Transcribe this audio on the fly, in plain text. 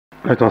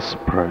Let us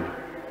pray.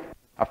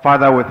 Our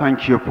Father, we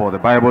thank you for the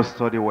Bible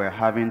study we're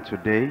having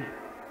today.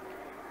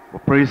 We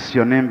praise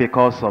your name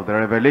because of the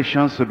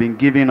revelations you've been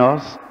giving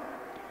us.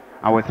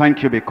 And we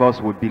thank you because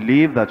we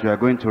believe that you are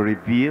going to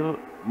reveal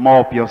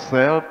more of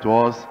yourself to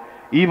us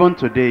even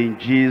today in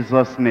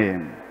Jesus'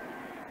 name.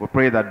 We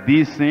pray that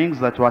these things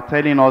that you are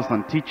telling us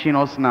and teaching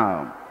us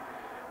now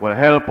will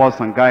help us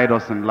and guide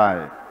us in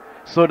life,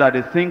 so that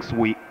the things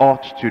we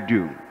ought to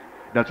do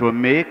that will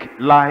make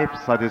life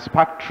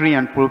satisfactory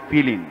and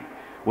fulfilling,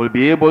 will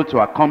be able to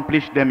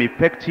accomplish them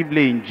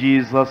effectively in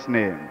Jesus'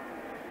 name.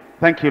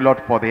 Thank you,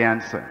 Lord, for the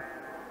answer.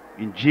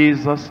 In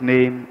Jesus'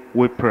 name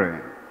we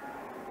pray.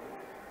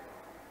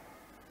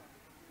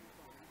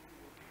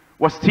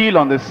 We're still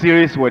on the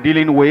series we're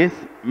dealing with,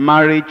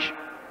 marriage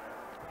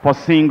for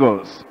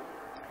singles.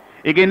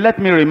 Again, let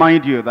me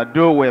remind you that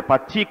though we're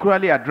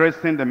particularly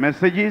addressing the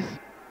messages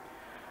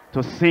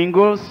to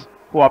singles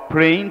who are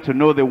praying to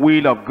know the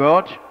will of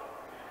God,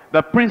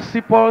 the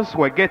principles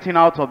we're getting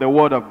out of the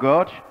Word of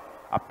God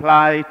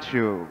apply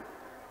to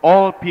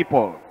all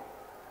people.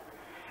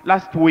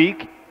 Last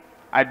week,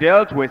 I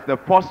dealt with the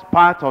first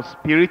part of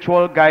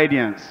spiritual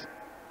guidance.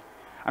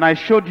 And I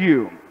showed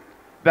you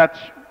that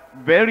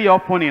very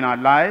often in our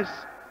lives,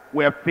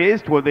 we are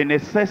faced with the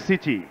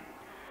necessity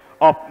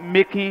of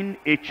making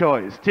a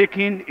choice,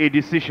 taking a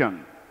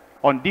decision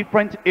on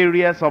different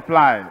areas of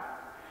life.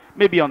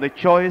 Maybe on the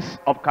choice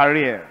of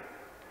career,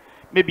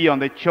 maybe on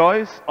the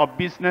choice of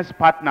business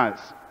partners,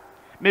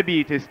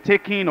 maybe it is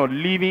taking or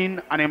leaving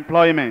an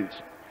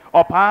employment,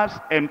 or perhaps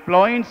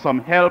employing some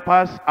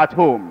helpers at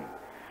home,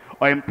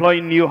 or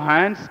employing new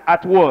hands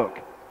at work.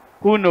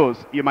 Who knows,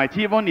 you might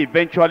even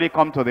eventually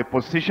come to the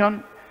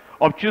position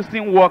of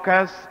choosing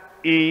workers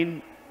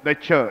in the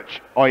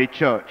church or a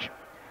church.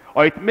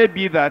 Or it may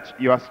be that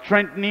you are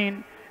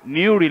strengthening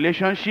new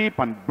relationship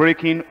and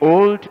breaking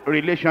old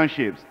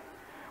relationships.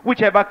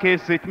 Whichever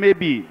case it may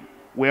be,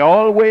 we're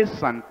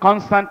always and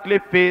constantly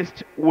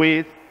faced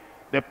with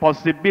the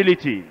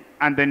possibility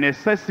and the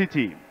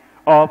necessity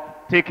of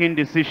taking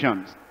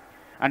decisions.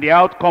 And the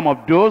outcome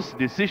of those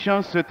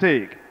decisions to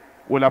take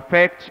will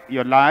affect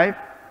your life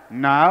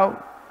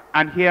now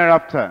and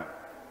hereafter.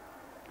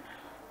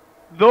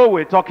 Though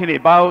we're talking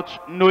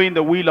about knowing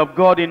the will of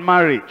God in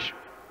marriage,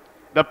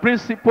 the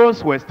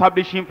principles we're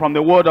establishing from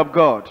the Word of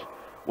God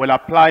will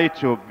apply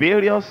to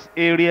various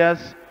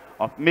areas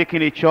of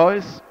making a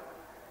choice,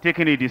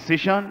 taking a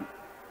decision,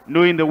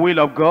 knowing the will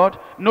of God,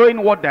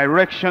 knowing what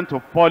direction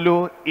to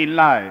follow in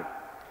life.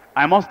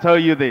 I must tell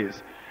you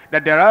this,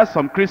 that there are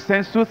some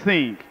Christians who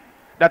think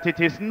that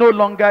it is no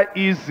longer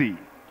easy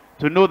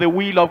to know the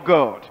will of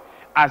God,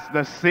 as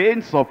the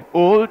saints of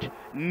old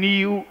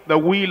knew the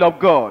will of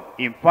God.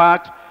 In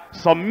fact,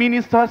 some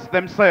ministers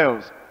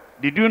themselves,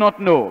 they do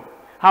not know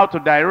how to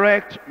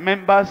direct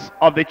members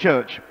of the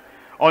church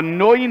on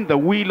knowing the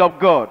will of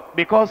God,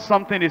 because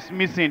something is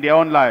missing in their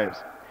own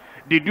lives.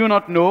 They do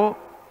not know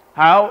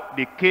how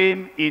they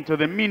came into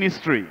the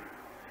ministry.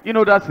 You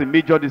know, that's a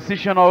major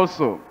decision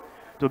also,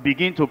 to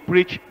begin to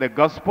preach the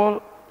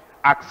gospel,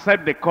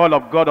 accept the call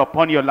of God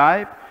upon your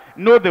life,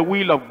 know the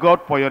will of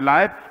God for your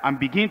life, and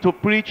begin to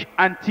preach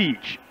and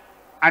teach.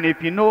 And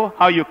if you know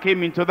how you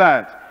came into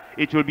that,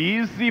 it will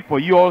be easy for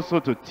you also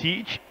to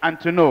teach and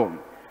to know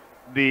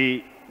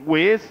the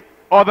ways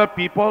other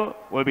people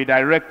will be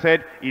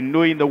directed in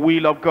knowing the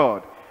will of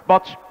God.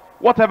 But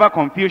whatever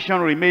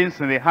confusion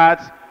remains in the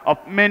hearts of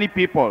many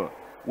people,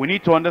 we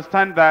need to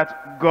understand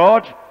that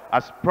God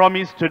has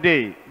promised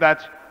today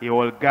that he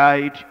will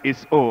guide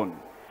his own.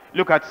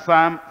 Look at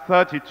Psalm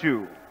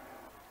 32,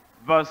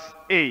 verse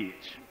 8.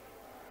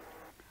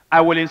 I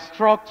will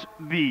instruct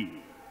thee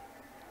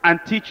and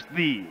teach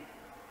thee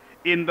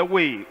in the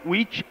way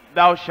which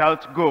thou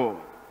shalt go.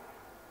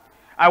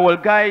 I will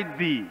guide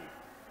thee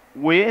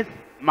with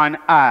mine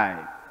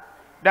eye.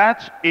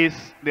 That is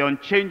the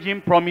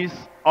unchanging promise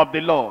of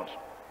the Lord.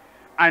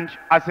 And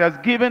as he has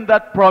given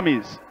that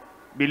promise,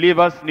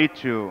 believers need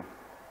to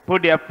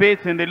put their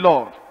faith in the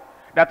Lord,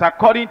 that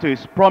according to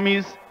his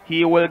promise,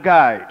 he will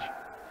guide.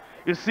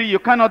 You see, you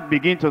cannot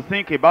begin to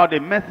think about the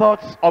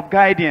methods of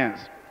guidance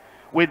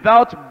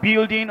without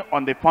building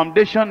on the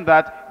foundation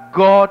that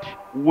God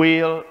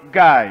will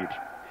guide.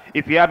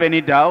 If you have any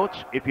doubt,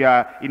 if you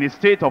are in a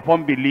state of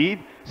unbelief,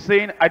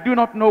 saying, I do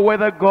not know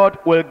whether God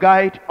will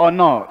guide or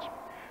not,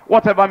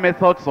 whatever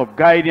methods of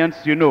guidance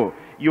you know,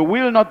 you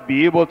will not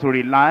be able to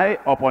rely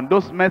upon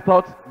those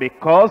methods,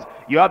 because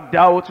you have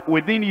doubt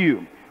within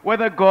you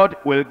whether God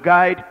will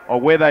guide or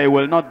whether he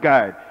will not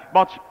guide.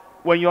 But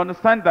when you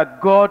understand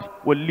that God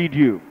will lead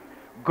you,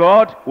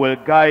 God will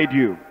guide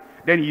you,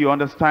 then you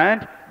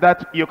understand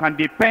that you can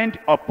depend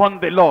upon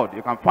the Lord.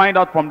 You can find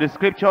out from the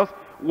scriptures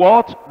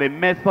what the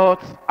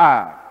methods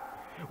are.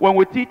 When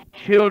we teach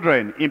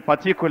children in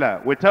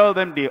particular, we tell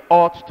them they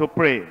ought to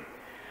pray.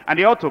 And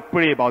they ought to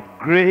pray about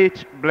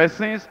great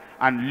blessings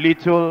and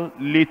little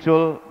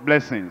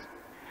blessings.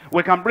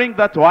 We can bring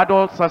that to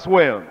adults as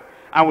well.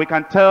 And we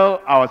can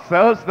tell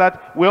ourselves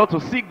that we ought to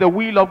seek the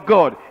will of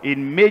God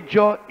in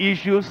major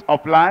issues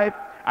of life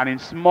and in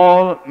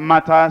small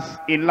matters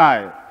in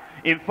life.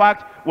 In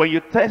fact, when you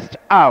test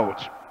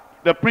out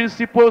the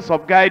principles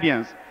of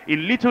guidance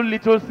in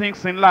little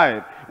things in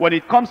life, when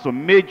it comes to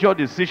major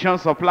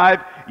decisions of life,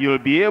 you'll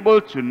be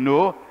able to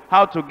know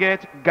how to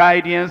get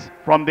guidance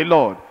from the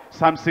Lord.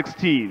 Psalm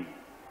 16,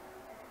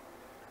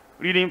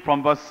 reading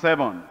from verse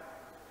 7.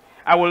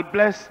 I will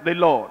bless the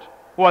Lord,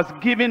 who has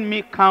given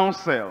me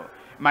counsel.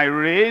 My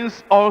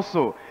reins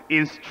also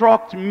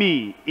instruct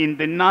me in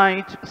the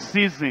night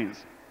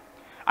seasons.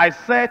 I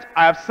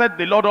have set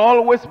the Lord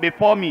always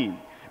before me,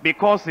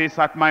 because he is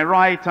at my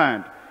right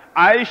hand.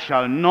 I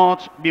shall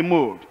not be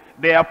moved.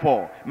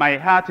 Therefore my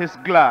heart is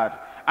glad,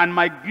 and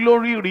my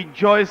glory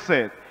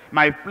rejoiceth.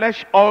 My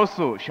flesh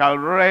also shall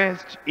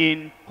rest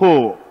in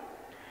hope.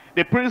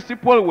 The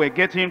principle we're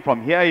getting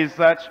from here is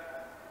that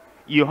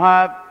you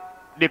have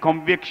the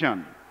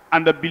conviction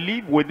and the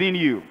belief within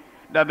you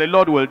that the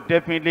Lord will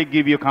definitely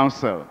give you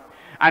counsel.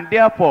 And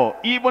therefore,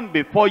 even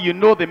before you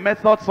know the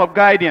methods of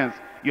guidance,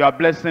 you are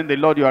blessing the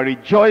Lord, you are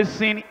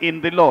rejoicing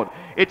in the Lord.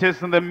 It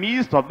is in the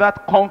midst of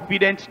that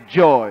confident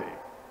joy.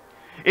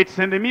 It's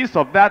in the midst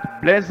of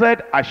that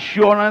blessed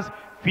assurance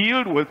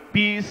filled with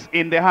peace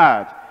in the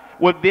heart,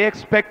 with the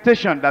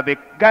expectation that the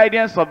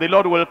guidance of the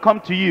Lord will come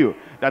to you,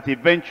 that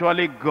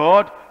eventually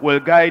God will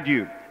guide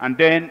you. And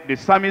then the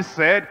psalmist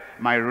said,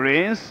 my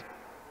reins,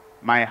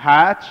 my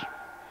heart,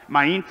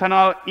 my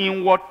internal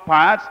inward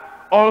parts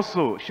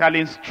also shall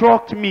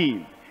instruct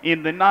me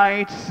in the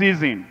night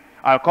season.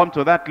 I'll come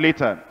to that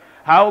later.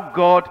 How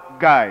God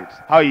guides,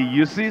 how he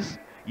uses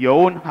your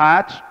own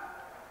heart,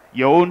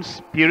 your own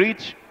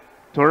spirit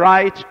to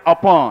write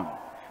upon.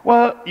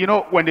 Well, you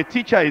know, when the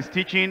teacher is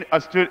teaching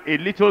a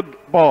little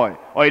boy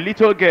or a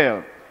little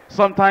girl,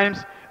 sometimes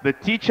the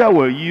teacher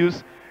will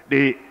use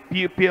the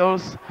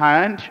pupil's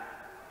hand,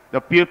 the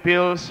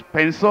pupil's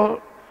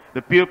pencil,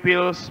 the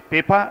pupil's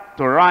paper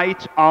to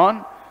write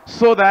on,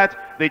 so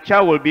that the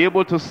child will be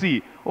able to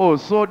see, oh,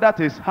 so that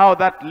is how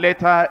that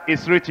letter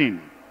is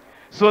written.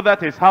 So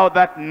that is how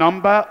that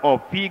number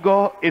or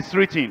figure is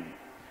written.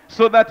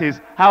 So that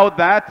is how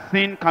that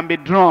thing can be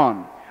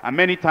drawn. And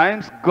many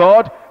times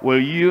God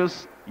will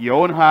use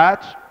your own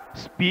heart,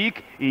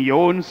 speak in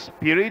your own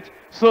spirit,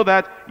 so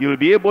that you'll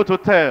be able to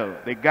tell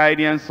the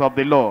guidance of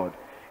the Lord.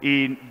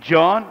 In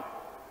John,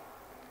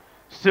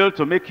 still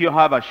to make you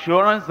have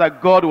assurance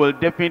that God will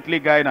definitely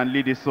guide and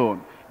lead his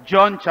own.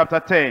 John chapter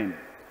 10,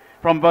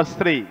 from verse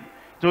 3.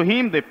 To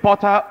him the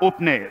porter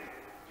openeth,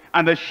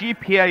 and the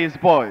sheep hear his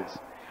voice,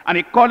 and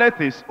he calleth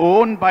his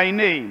own by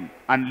name,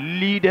 and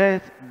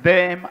leadeth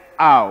them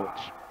out.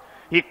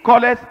 He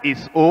calleth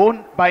his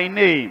own by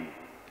name.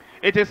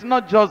 It is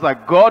not just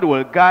that God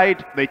will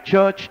guide the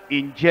church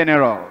in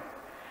general,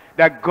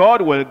 that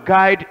God will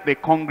guide the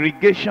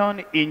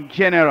congregation in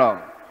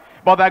general,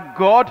 but that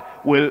God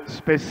will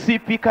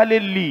specifically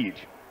lead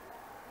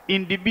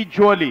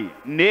individually,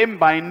 name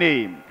by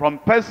name, from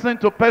person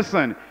to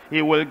person.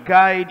 He will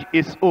guide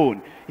his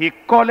own. He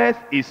calleth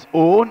his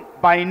own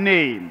by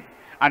name,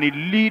 and he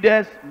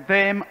leadeth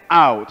them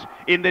out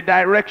in the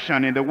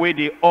direction, in the way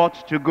they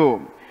ought to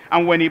go.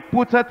 And when he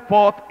putteth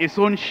forth his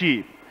own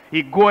sheep,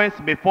 he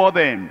goeth before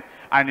them,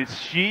 and his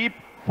sheep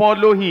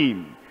follow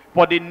him,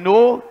 for they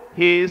know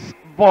his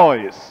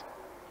voice.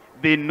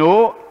 They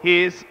know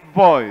his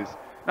voice.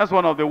 That's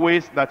one of the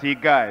ways that he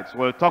guides.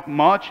 We'll talk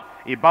much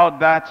about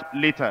that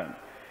later.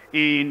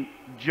 In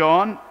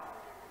John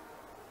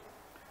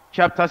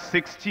chapter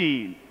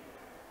 16,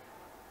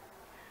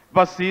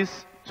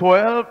 verses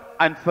 12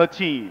 and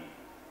 13.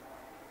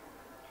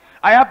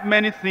 I have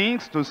many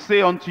things to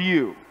say unto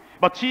you,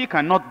 but ye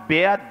cannot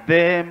bear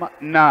them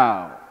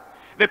now.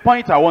 The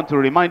point I want to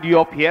remind you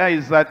of here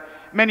is that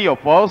many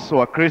of us who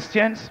are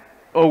Christians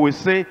always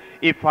say,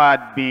 if I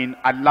had been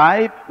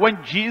alive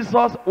when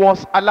Jesus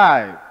was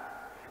alive,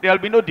 there will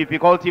be no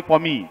difficulty for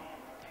me.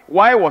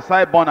 Why was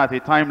I born at a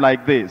time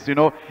like this? You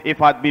know,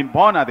 if I'd been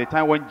born at the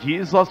time when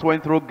Jesus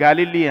went through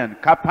Galilee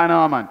and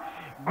Capernaum and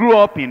grew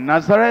up in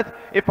Nazareth,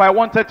 if I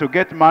wanted to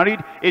get married,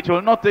 it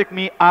will not take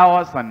me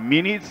hours and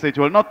minutes. It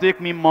will not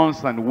take me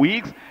months and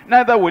weeks.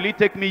 Neither will it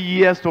take me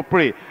years to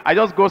pray. I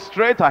just go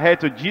straight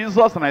ahead to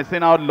Jesus and I say,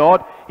 now,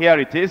 Lord, here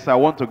it is. I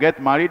want to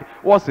get married.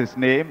 What's his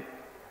name?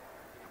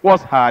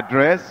 What's her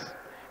address?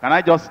 Can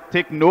I just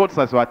take notes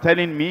as you are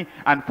telling me?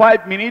 And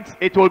 5 minutes,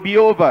 it will be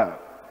over.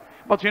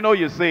 But you know,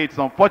 you say, it's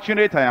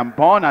unfortunate I am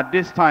born at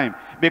this time,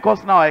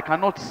 because now I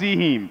cannot see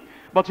him.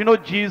 But you know,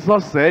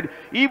 Jesus said,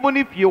 even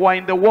if you were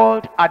in the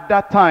world at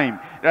that time,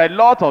 there are a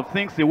lot of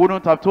things he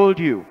wouldn't have told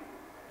you.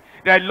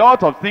 There are a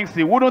lot of things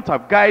he wouldn't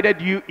have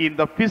guided you in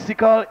the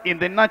physical, in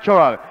the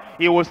natural.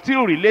 He will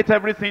still relate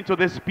everything to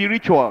the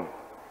spiritual.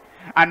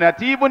 And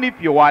that even if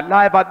you were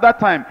alive at that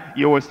time,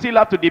 you will still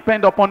have to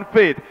depend upon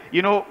faith.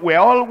 You know, we're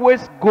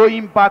always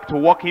going back to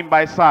walking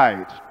by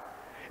sight.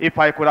 If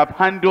I could have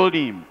handled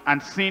him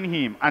and seen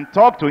him and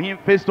talked to him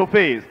face to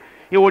face,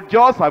 he would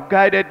just have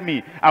guided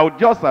me. I would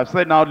just have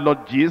said, now,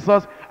 Lord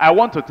Jesus, I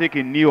want to take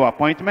a new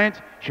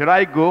appointment. Should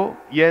I go?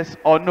 Yes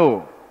or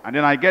no? And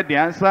then I get the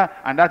answer,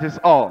 and that is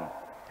all.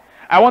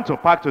 I want to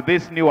pack to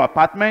this new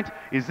apartment.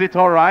 Is it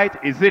all right?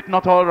 Is it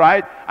not all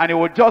right? And he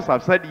would just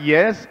have said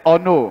yes or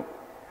no.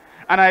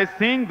 And I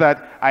think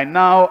that I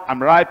now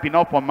am ripe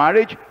enough for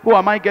marriage. Who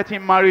am I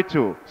getting married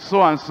to?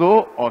 So and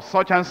so or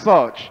such and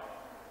such.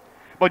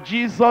 But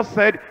Jesus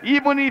said,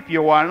 even if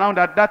you were around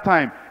at that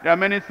time, there are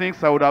many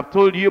things I would have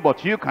told you,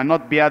 but you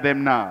cannot bear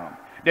them now.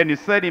 Then he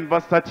said in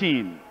verse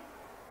 13,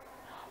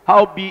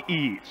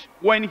 howbeit,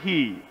 when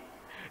he,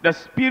 the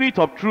Spirit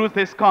of truth,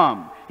 is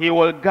come, he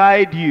will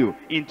guide you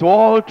into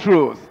all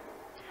truth.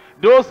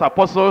 Those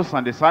apostles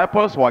and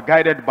disciples were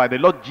guided by the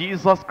Lord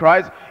Jesus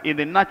Christ in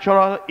the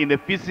natural, in the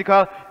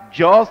physical,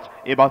 just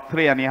about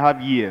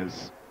 3.5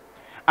 years.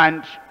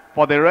 And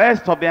for the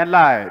rest of their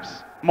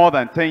lives, more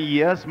than 10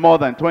 years, more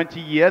than 20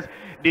 years,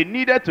 they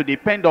needed to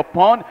depend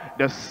upon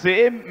the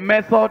same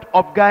method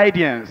of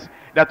guidance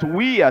that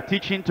we are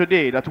teaching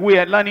today, that we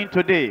are learning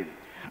today.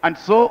 And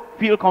so,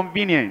 feel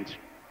convenient.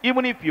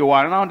 Even if you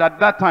are around at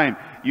that time,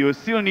 you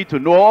still need to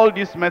know all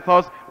these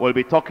methods we'll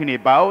be talking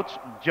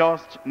about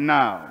just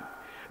now.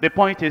 The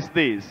point is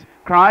this: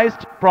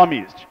 Christ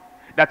promised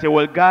that he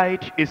will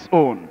guide his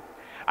own,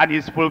 and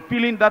he's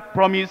fulfilling that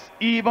promise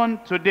even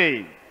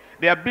today.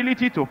 The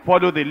ability to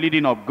follow the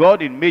leading of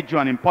God in major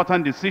and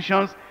important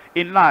decisions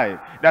in life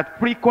that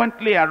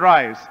frequently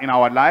arise in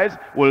our lives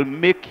will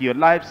make your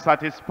life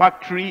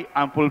satisfactory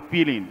and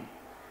fulfilling.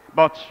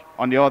 But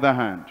on the other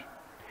hand,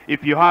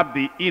 if you have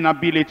the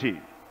inability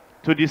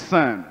to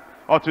discern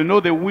or to know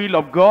the will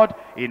of God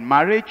in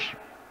marriage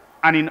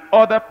and in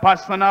other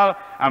personal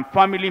and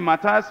family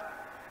matters,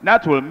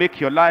 that will make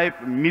your life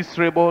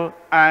miserable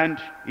and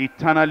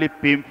eternally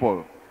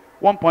painful.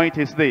 One point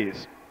is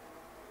this: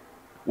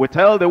 we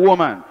tell the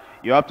woman,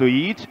 you have to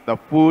eat the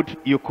food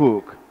you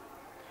cook.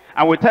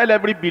 And we tell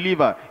every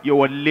believer, you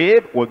will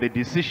live with the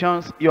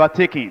decisions you are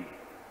taking.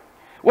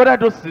 Whether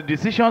those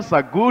decisions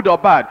are good or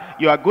bad,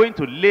 you are going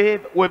to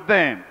live with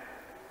them.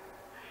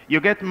 You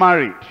get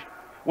married.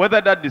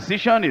 Whether that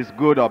decision is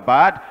good or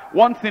bad,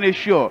 one thing is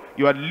sure: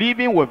 you are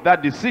living with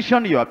that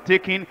decision you have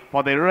taken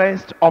for the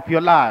rest of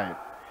your life.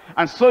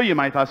 And so you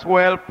might as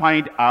well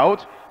find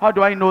out, how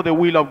do I know the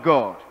will of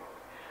God?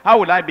 How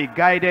will I be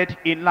guided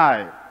in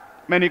life?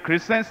 Many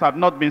Christians have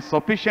not been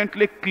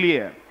sufficiently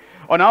clear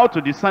on how to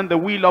discern the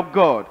will of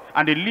God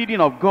and the leading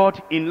of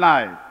God in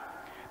life.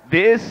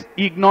 This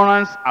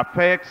ignorance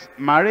affects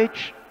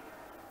marriage,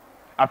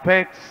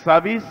 affects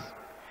service,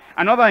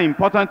 and other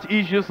important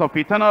issues of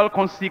eternal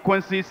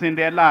consequences in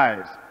their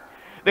lives.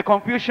 The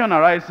confusion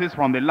arises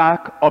from the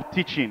lack of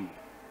teaching,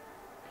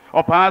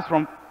 or perhaps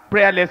from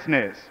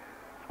prayerlessness,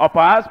 or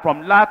perhaps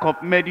from lack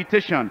of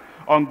meditation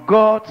on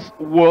God's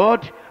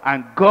word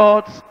and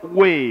God's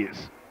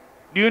ways.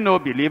 Do you know,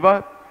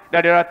 believer,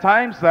 that there are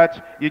times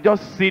that you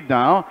just sit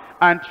down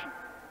and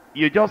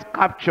you just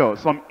capture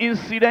some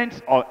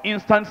incidents or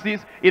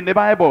instances in the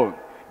Bible.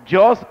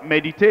 Just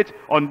meditate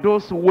on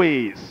those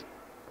ways,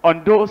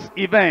 on those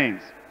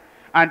events,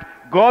 and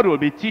God will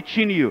be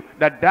teaching you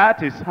that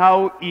that is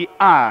how he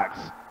acts.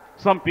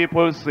 Some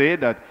people say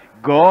that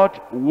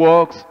God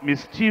works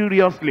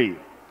mysteriously,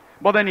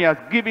 but then he has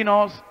given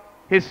us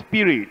his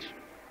Spirit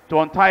to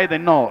untie the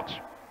knot,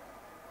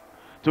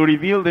 to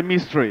reveal the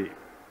mystery,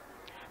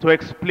 to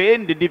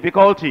explain the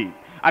difficulty.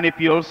 And if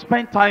you'll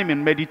spend time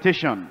in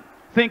meditation,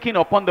 thinking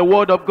upon the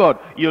word of God,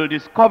 you'll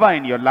discover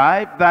in your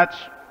life that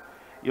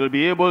you'll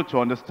be able to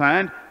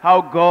understand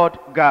how God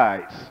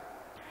guides.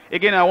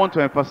 Again, I want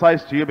to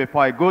emphasize to you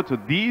before I go to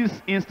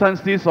these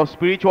instances of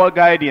spiritual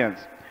guidance,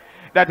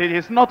 that it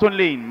is not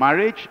only in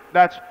marriage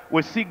that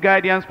we seek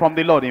guidance from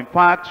the Lord. In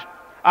fact,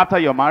 after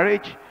your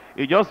marriage,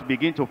 you just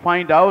begin to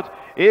find out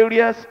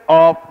areas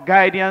of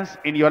guidance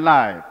in your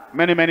life.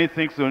 Many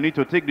things you'll need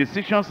to take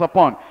decisions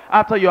upon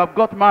after you have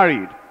got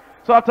married.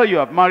 So after you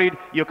have married,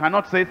 you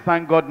cannot say,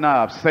 thank God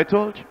now I've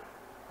settled.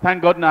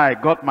 Thank God now I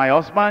got my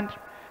husband.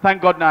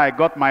 Thank God now I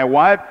got my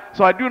wife.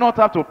 So I do not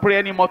have to pray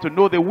anymore to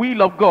know the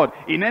will of God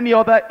in any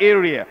other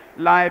area.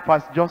 Life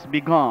has just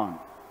begun.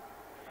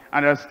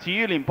 And there are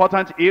still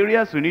important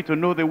areas you need to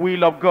know the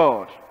will of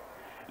God.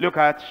 Look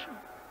at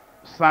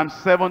Psalm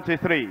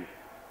 73.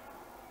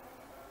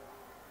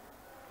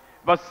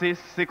 Verses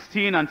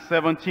 16 and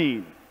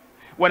 17.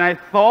 When I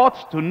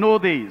thought to know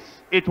this,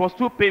 it was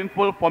too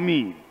painful for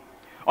me,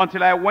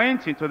 until I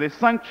went into the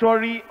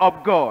sanctuary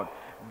of God.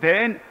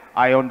 Then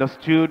I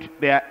understood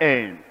their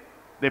end.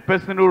 The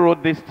person who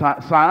wrote this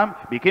psalm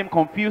became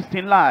confused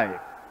in life.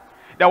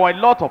 There were a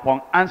lot of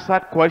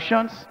unanswered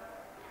questions,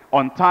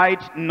 untied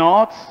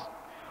knots,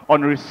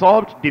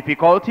 unresolved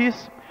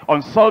difficulties,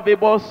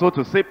 unsolvable, so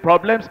to say,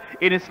 problems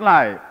in his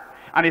life.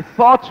 And he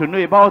thought to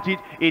know about it.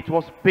 It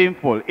was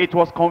painful. It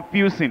was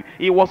confusing.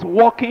 He was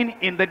walking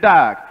in the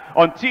dark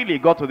until he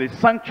got to the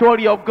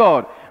sanctuary of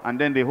God.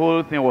 And then the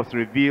whole thing was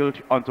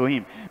revealed unto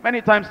him.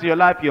 Many times in your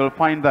life you'll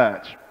find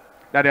that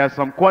there are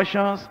some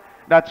questions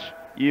that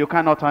you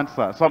cannot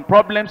answer. Some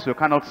problems you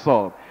cannot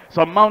solve.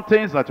 Some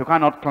mountains that you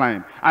cannot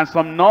climb. And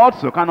some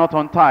knots you cannot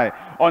untie.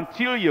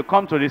 Until you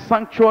come to the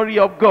sanctuary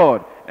of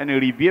God and he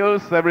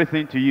reveals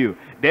everything to you.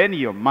 Then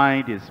your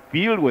mind is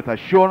filled with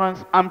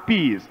assurance and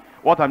peace.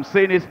 What I'm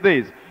saying is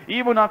this: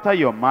 even after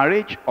your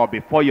marriage or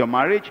before your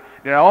marriage,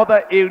 there are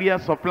other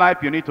areas of life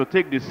you need to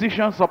take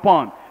decisions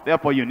upon.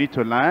 Therefore, you need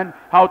to learn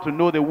how to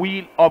know the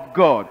will of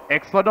God.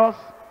 Exodus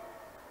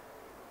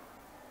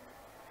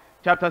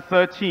chapter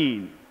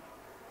 13,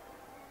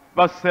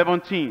 verse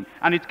 17.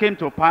 And it came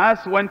to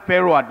pass, when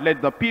Pharaoh had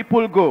let the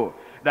people go,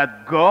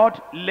 that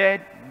God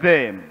led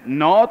them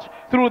not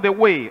through the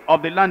way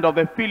of the land of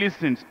the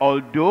Philistines,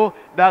 although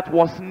that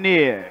was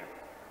near.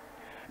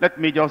 Let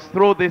me just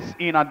throw this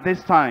in at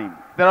this time.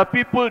 There are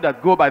people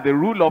that go by the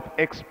rule of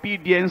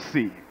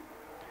expediency.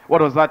 What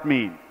does that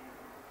mean?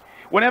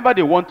 Whenever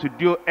they want to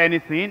do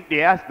anything,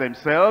 they ask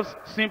themselves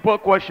simple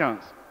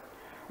questions.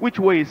 Which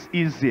way is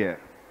easier?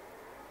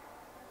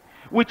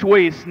 Which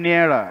way is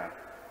nearer?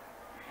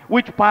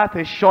 Which path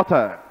is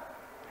shorter?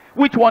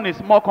 Which one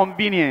is more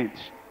convenient?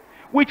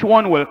 Which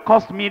one will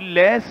cost me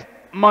less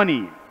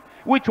money?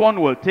 Which one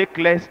will take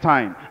less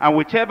time? And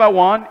whichever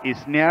one is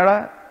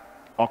nearer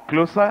or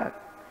closer,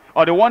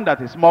 or the one that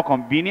is more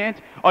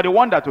convenient, or the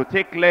one that will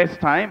take less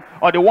time,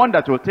 or the one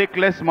that will take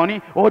less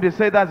money, oh, they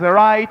say that's the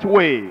right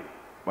way.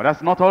 But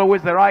that's not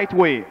always the right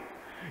way.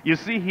 You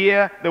see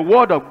here, the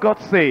word of God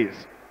says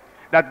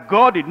that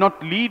God did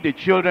not lead the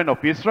children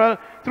of Israel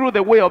through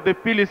the way of the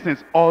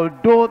Philistines,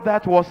 although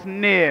that was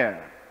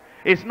near.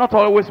 It's not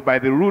always by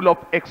the rule of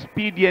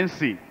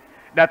expediency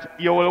that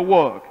you will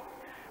work.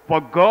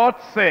 For God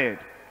said,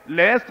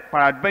 lest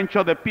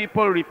peradventure the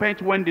people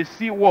repent when they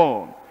see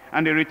war,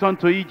 and they return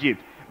to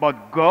Egypt.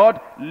 But God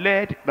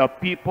led the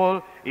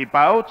people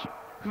about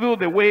through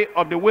the way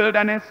of the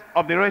wilderness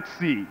of the Red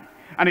Sea.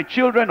 And the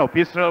children of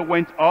Israel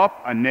went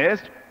up a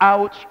nest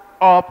out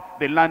of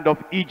the land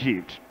of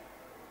Egypt.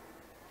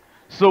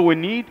 So we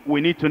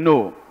need to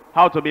know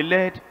how to be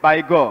led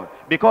by God.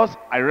 Because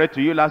I read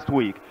to you last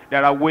week,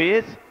 there are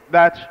ways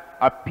that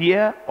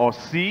appear or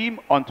seem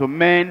unto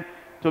men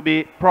to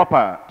be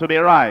proper, to be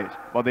right,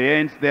 but the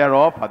ends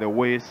thereof are the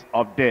ways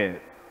of death.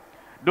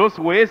 Those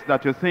ways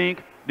that you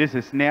think, this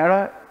is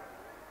nearer,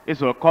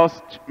 this will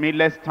cost me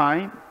less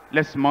time,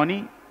 less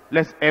money,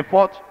 less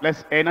effort,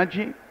 less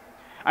energy,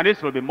 and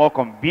this will be more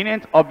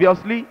convenient,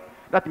 obviously.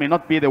 That may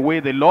not be the way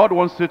the Lord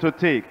wants you to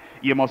take.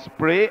 You must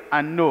pray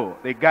and know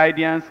the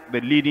guidance, the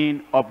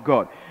leading of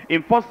God.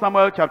 In 1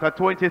 Samuel chapter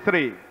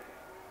 23,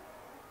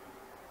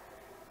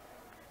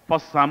 1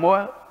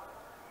 Samuel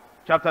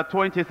chapter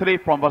 23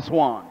 from verse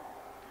 1.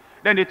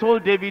 Then they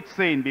told David,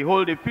 saying,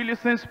 behold, the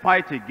Philistines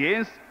fight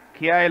against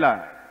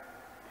Keilah,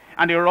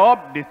 and they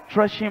robbed the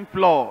threshing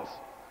floors.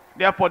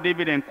 Therefore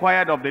David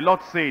inquired of the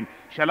Lord, saying,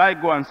 shall I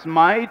go and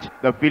smite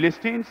the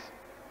Philistines?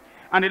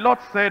 And the Lord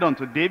said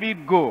unto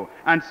David, go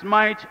and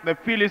smite the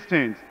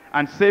Philistines,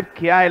 and save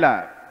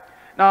Keilah.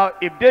 Now,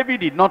 if David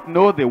did not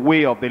know the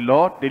way of the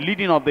Lord, the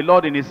leading of the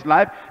Lord in his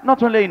life,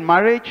 not only in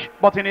marriage,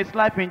 but in his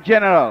life in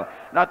general,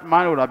 that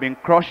man would have been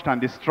crushed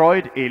and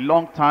destroyed a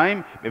long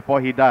time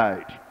before he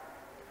died.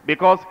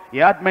 Because he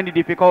had many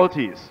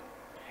difficulties.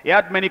 He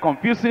had many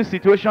confusing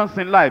situations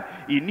in life.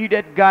 He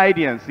needed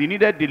guidance. He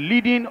needed the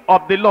leading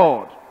of the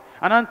Lord.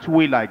 And aren't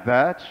we like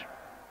that?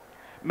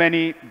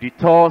 Many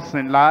detours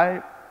in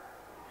life,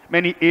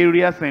 many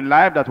areas in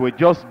life that we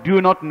just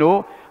do not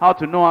know how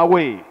to know our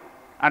way.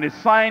 And the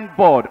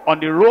signboard on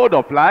the road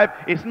of life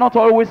is not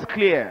always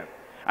clear.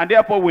 And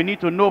therefore we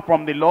need to know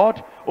from the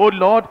Lord, oh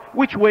Lord,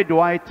 which way do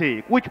I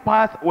take? Which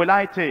path will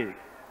I take?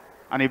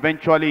 And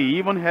eventually he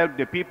even helped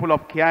the people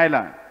of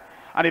Keilah.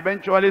 And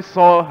eventually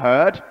Saul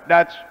heard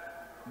that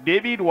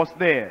David was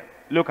there.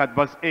 Look at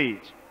verse 8.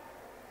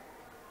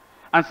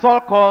 And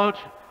Saul called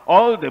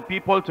all the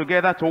people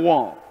together to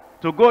war,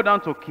 to go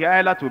down to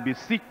Keilah to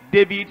beseech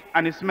David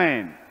and his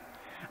men.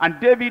 And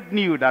David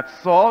knew that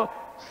Saul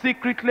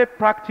secretly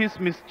practiced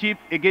mischief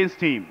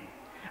against him.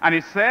 And he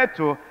said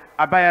to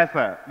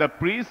Abiathar the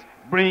priest,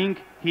 bring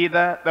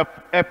hither the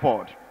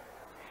ephod.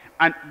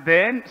 And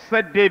then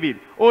said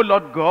David, O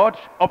Lord God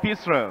of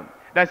Israel,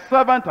 thy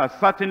servant has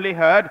certainly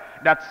heard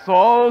that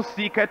Saul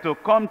seeketh to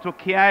come to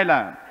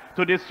Keilah,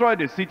 to destroy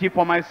the city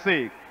for my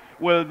sake.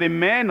 Will the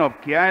men of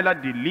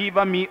Keilah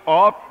deliver me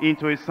up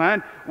into his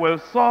hand? Will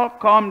Saul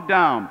come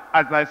down,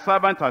 as thy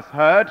servant has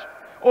heard?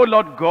 O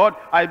Lord God,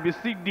 I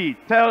beseech thee,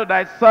 tell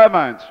thy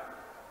servant.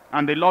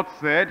 And the Lord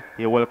said,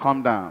 he will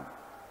come down.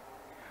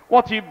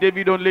 What if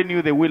David only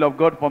knew the will of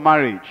God for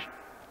marriage,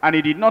 and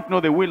he did not know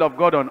the will of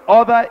God on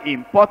other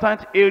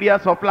important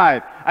areas of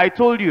life? I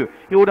told you,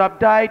 he would have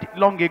died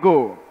long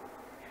ago.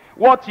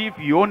 What if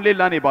you only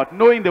learn about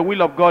knowing the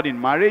will of God in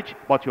marriage,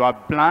 but you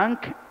are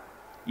blank,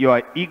 you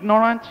are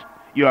ignorant,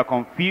 you are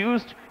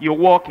confused, you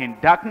walk in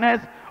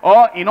darkness,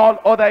 or in all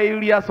other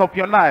areas of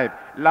your life?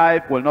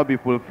 Life will not be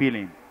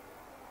fulfilling.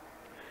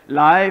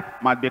 Life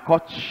might be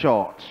cut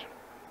short.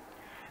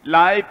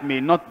 Life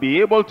may not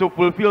be able to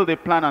fulfill the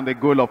plan and the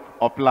goal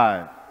of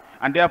life.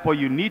 And therefore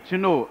you need to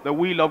know the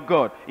will of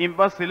God. In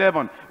verse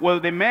 11, will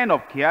the men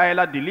of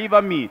Keilah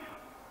deliver me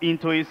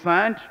into his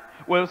hand?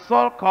 Will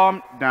Saul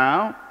come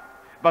down?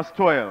 Verse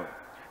 12,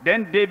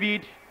 then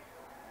David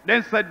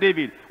Then said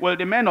David, will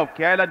the men of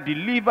Keilah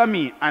deliver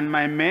me and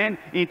my men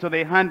into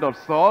the hand of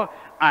Saul?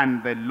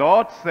 And the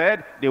Lord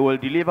said, they will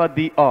deliver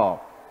thee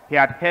up. He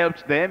had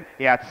helped them,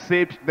 he had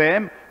saved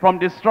them from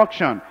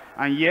destruction.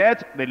 And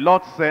yet the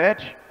Lord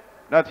said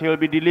that he will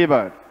be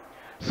delivered.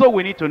 So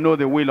we need to know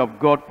the will of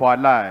God for our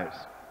lives.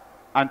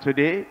 And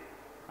today,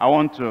 I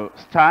want to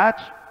start.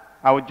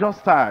 I will just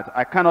start.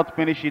 I cannot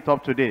finish it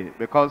up today,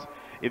 because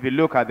if you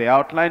look at the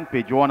outline,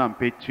 page 1 and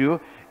page 2,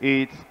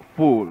 it's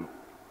full.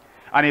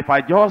 And if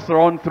I just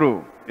run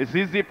through, it's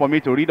easy for me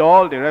to read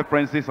all the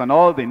references and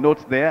all the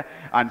notes there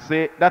and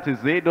say, that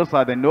is it, those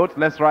are the notes,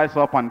 let's rise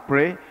up and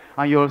pray.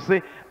 And you'll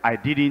say, I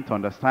didn't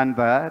understand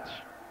that.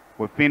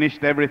 We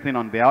finished everything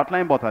on the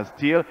outline, but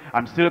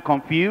I'm still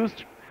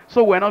confused.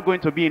 So we're not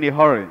going to be in a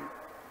hurry.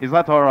 Is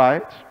that all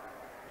right?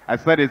 I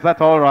said, is that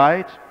all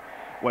right?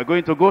 We're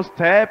going to go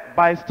step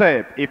by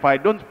step. If I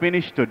don't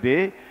finish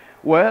today,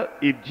 well,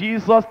 if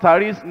Jesus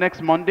tarries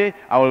next Monday,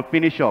 I will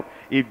finish up.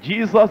 If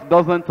Jesus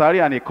doesn't tarry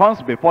and he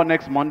comes before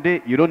next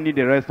Monday, you don't need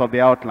the rest of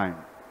the outline.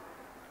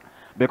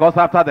 Because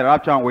after the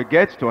rapture and we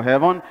get to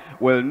heaven,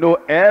 we'll know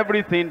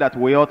everything that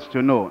we ought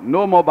to know.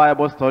 No more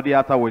Bible study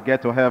after we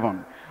get to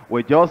heaven.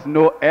 We just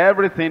know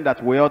everything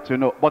that we ought to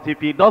know. But if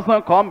he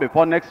doesn't come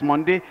before next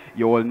Monday,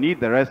 you will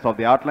need the rest of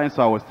the outline,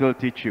 so I will still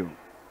teach you.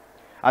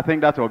 I think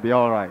that will be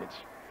all right.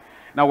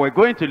 Now we're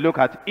going to look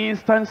at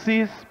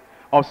instances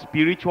of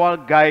spiritual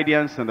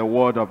guidance in the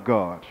Word of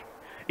God.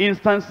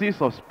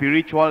 Instances of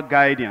spiritual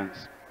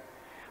guidance.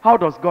 How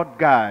does God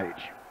guide?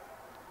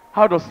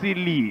 How does he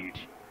lead?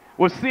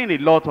 We've seen a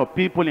lot of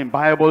people in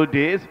Bible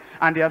days,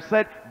 and they have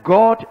said,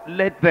 God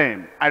led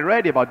them. I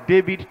read about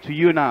David to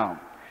you now.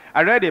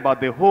 I read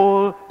about the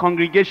whole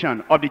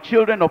congregation of the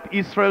children of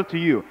Israel to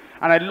you.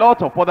 And a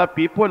lot of other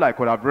people I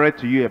could have read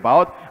to you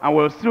about, and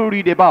will still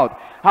read about.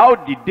 How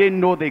did they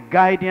know the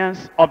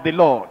guidance of the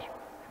Lord?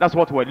 That's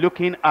what we're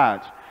looking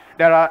at.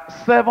 There are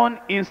 7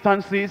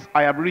 instances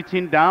I have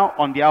written down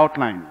on the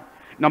outline.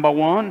 Number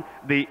 1,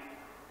 the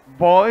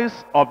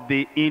voice of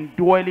the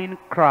indwelling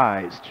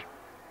Christ.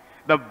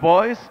 The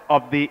voice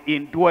of the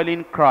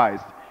indwelling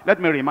Christ. Let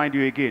me remind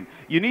you again.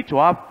 You need to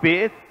have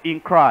faith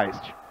in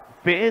Christ.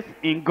 Faith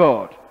in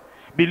God.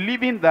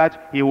 Believing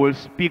that he will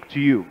speak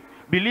to you.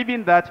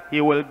 Believing that he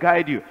will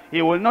guide you.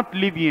 He will not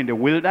leave you in the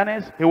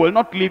wilderness. He will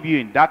not leave you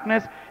in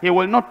darkness. He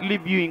will not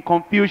leave you in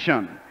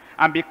confusion.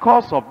 And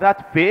because of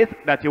that faith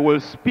that he will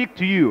speak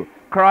to you,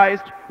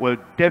 Christ will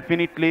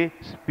definitely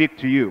speak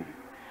to you.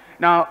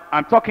 Now,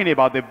 I'm talking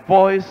about the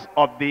voice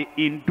of the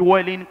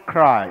indwelling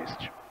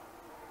Christ.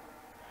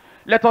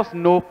 Let us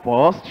know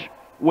first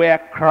where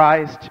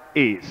Christ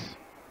is.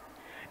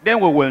 Then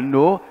we will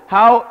know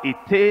how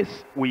it is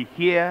we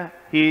hear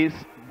his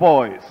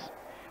voice.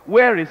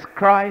 Where is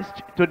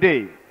Christ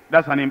today?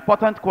 That's an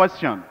important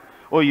question.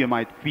 Or you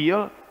might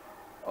feel,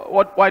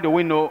 why do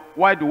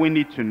we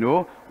need to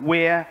know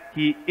where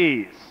he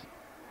is?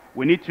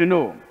 We need to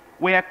know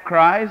where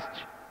Christ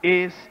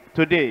is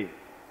today.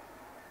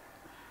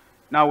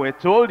 Now we're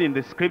told in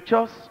the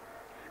scriptures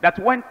that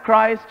when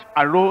Christ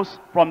arose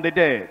from the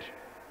dead,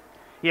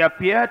 he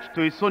appeared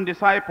to his own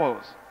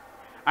disciples.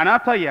 And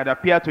after he had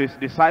appeared to his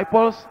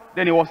disciples,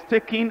 then he was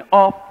taken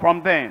up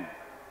from them.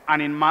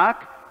 And in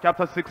Mark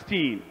chapter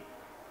 16,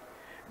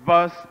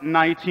 verse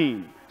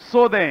 19,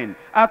 so then,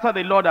 after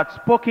the Lord had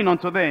spoken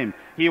unto them,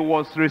 he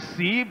was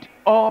received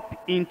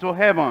up into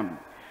heaven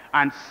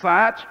and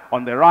sat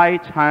on the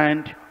right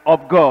hand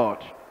of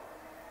God.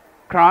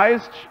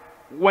 Christ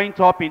went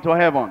up into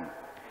heaven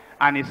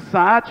and he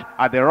sat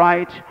at the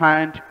right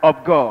hand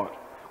of God.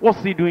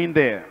 What's he doing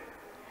there?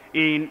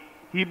 In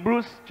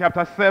Hebrews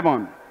chapter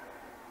 7,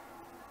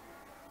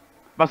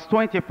 verse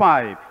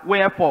 25,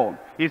 wherefore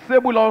he is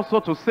able also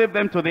to save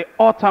them to the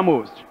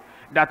uttermost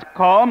that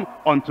come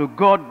unto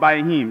God by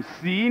him,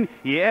 seeing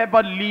he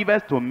ever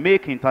liveth to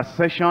make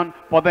intercession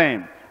for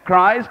them.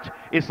 Christ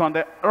is on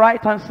the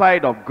right hand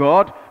side of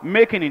God,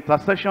 making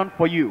intercession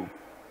for you.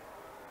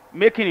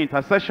 Making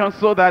intercession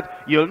so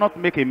that you'll not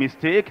make a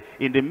mistake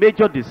in the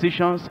major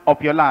decisions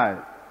of your life.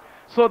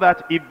 So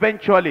that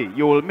eventually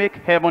you will make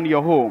heaven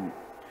your home.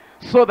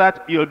 So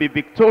that you'll be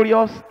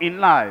victorious in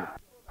life.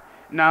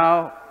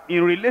 Now,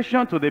 in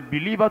relation to the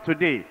believer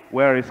today,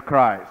 where is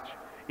Christ?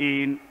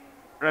 In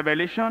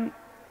Revelation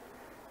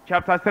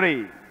chapter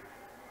 3,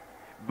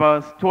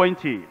 verse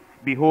 20,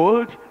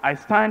 behold, I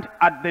stand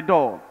at the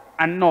door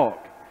and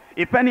knock.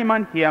 If any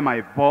man hear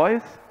my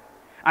voice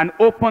and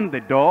open the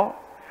door,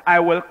 I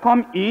will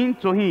come in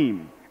to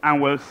him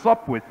and will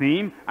sup with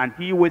him and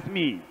he with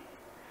me.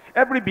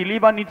 Every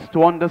believer needs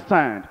to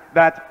understand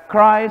that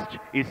Christ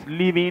is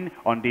living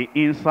on the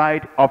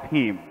inside of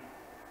him,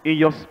 in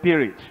your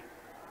spirit,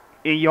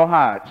 in your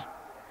heart.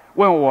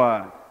 When we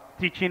were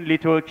teaching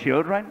little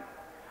children,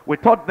 we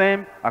taught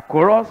them a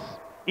chorus,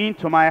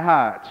 into my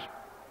heart,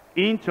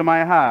 into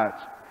my heart.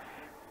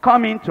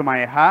 Come into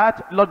my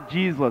heart, Lord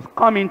Jesus,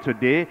 come in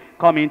today,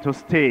 come in to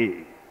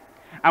stay.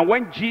 And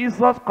when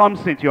Jesus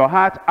comes into your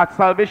heart at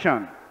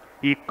salvation,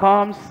 he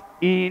comes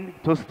in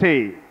to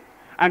stay.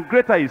 And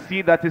greater is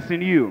he that is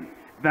in you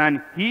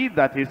than he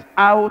that is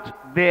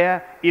out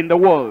there in the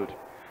world.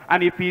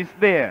 And if he's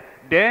there,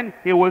 then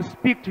he will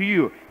speak to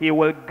you. He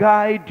will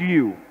guide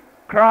you.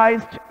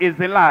 Christ is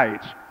the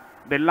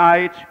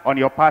light on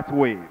your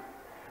pathway.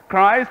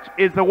 Christ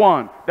is the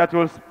one that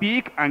will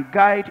speak and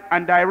guide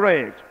and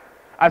direct.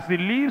 As he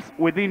lives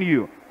within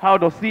you, how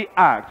does he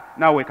act?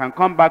 Now we can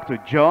come back to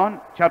John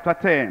chapter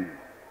 10.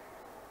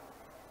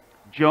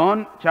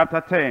 John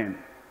chapter 10,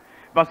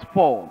 verse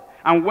 4.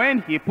 And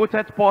when he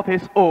putteth forth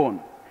his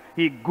own,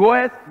 he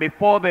goeth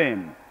before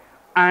them,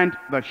 and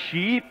the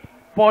sheep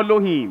follow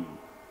him,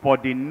 for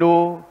they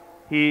know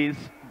his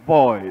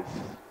voice.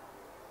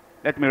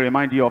 Let me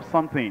remind you of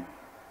something.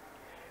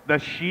 The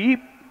sheep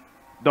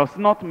does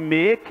not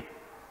make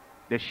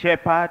the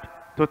shepherd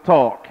to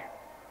talk,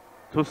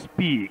 to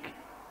speak,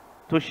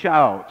 to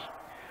shout.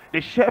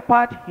 The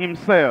shepherd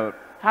himself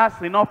has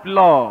enough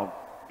love,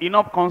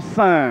 enough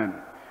concern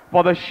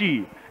for the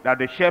sheep that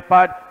the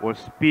shepherd will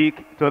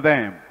speak to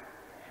them.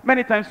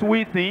 Many times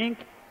we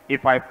think,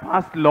 if I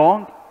fast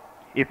long,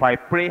 if I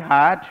pray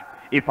hard,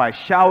 if I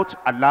shout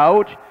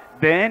aloud,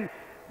 then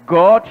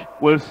God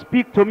will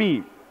speak to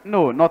me.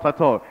 No, not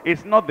at all.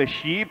 It's not the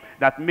sheep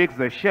that makes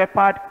the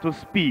shepherd to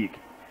speak.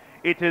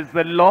 It is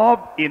the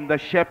love in the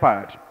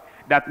shepherd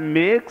that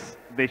makes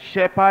the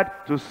shepherd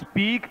to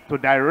speak, to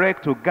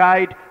direct, to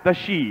guide the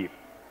sheep.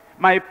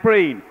 My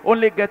praying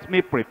only gets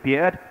me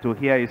prepared to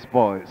hear his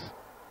voice.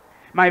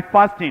 My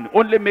fasting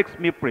only makes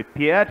me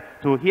prepared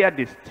to hear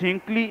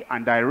distinctly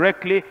and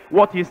directly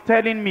what he's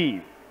telling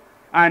me.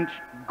 And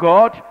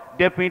God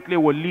definitely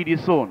will lead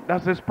his own.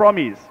 That's his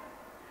promise.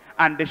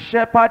 And the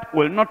shepherd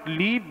will not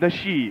leave the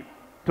sheep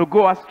to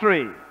go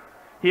astray.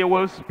 He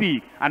will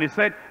speak. And he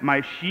said,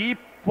 my sheep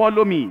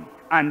follow me,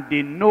 and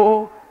they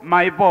know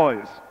my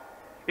voice.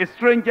 A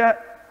stranger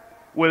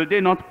will they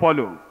not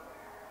follow,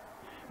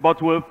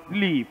 but will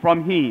flee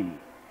from him.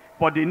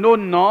 For they know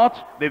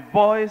not the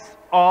voice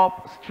of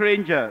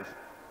strangers.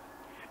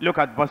 Look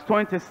at verse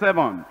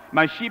 27.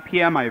 My sheep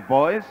hear my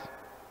voice,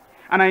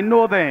 and I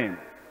know them,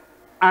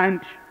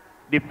 and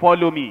they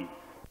follow me.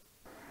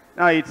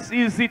 Now, it's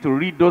easy to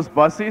read those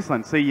verses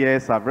and say,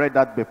 yes, I've read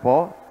that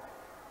before.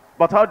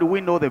 But how do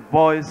we know the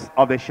voice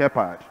of the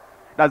shepherd?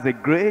 That's a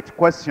great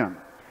question.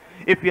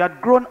 If you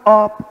had grown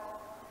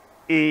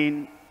up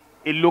in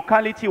a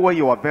locality where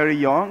you were very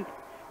young,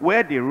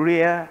 where they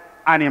rear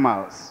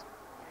animals,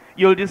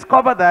 you'll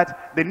discover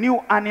that the new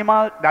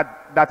animal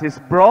that is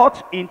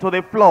brought into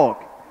the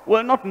flock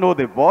will not know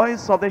the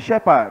voice of the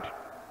shepherd,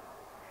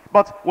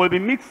 but will be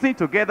mixing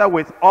together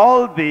with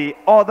all the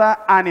other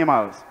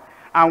animals.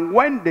 And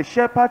when the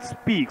shepherd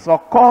speaks or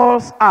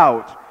calls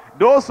out,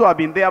 those who have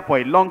been there for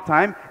a long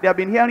time, they have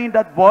been hearing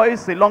that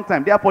voice a long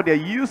time. Therefore, they're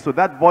used to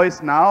that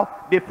voice now.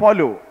 They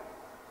follow.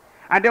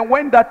 And then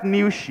when that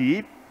new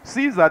sheep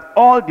sees that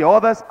all the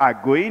others are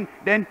going,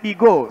 then he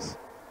goes.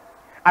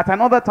 At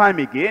another time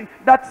again,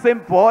 that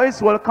same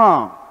voice will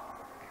come.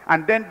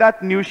 And then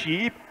that new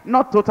sheep,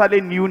 not totally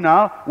new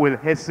now, will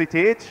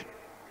hesitate,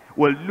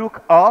 will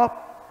look up,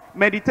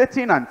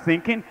 meditating and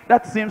thinking,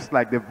 that seems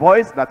like the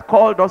voice that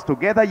called us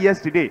together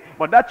yesterday.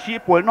 But that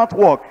sheep will not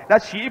walk.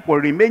 That sheep will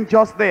remain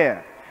just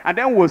there. And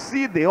then we'll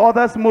see the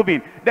others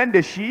moving. Then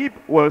the sheep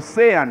will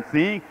say and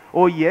think,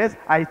 oh yes,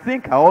 I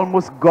think I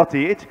almost got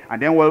it. And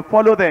then we'll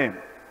follow them.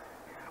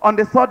 On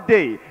the third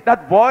day,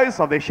 that voice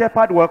of the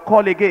shepherd will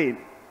call again.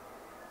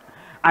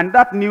 And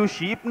that new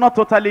sheep, not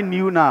totally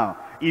new now,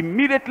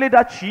 immediately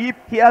that sheep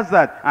hears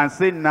that and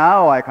say,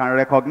 now I can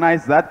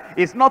recognize that.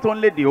 It's not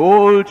only the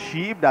old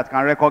sheep that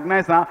can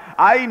recognize now.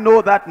 I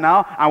know that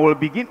now, and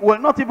will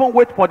not even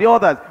wait for the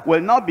others. Will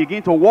now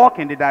begin to walk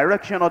in the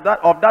direction of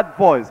that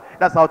voice.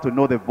 That's how to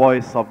know the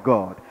voice of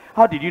God.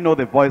 How did you know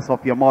the voice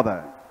of your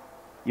mother?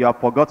 You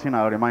have forgotten,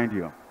 I'll remind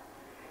you.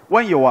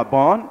 When you were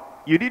born,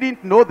 you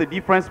didn't know the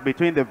difference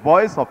between the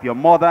voice of your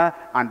mother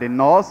and the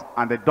nurse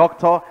and the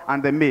doctor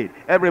and the maid.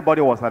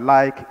 Everybody was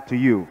alike to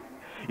you.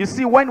 You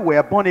see, when we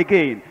are born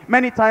again,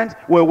 many times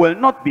we will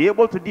not be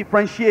able to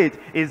differentiate.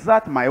 Is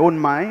that my own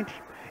mind?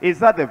 Is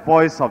that the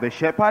voice of the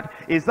shepherd?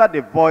 Is that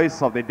the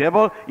voice of the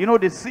devil? You know,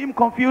 they seem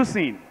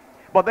confusing.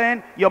 But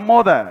then your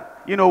mother,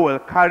 you know, will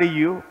carry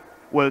you,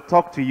 will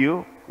talk to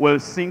you, will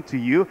sing to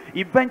you.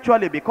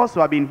 Eventually, because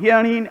you have been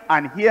hearing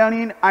and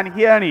hearing and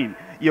hearing,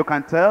 you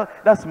can tell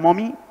that's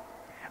mommy.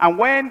 And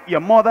when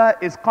your mother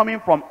is coming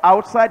from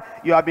outside,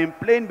 you have been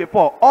playing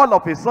before. All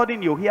of a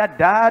sudden, you hear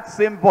that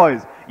same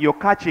voice. You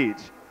catch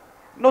it.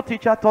 No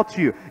teacher taught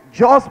you.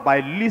 Just by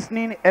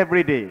listening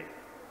every day.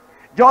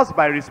 Just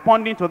by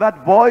responding to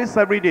that voice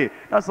every day.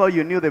 That's how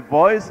you knew the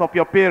voice of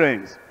your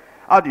parents.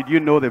 How did you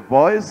know the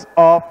voice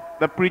of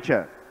the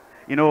preacher?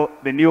 You know,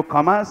 the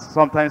newcomers.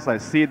 Sometimes I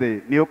see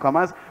the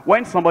newcomers.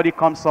 When somebody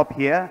comes up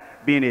here,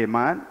 being a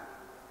man,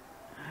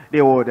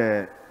 they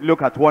would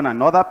look at one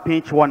another,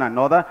 pinch one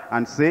another,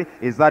 and say,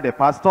 is that the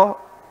pastor?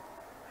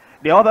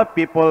 The other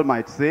people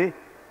might say,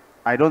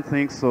 I don't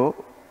think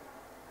so.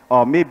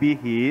 Or maybe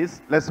he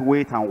is. Let's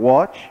wait and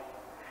watch.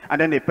 And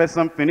then the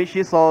person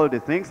finishes all the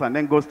things and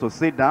then goes to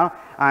sit down.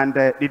 And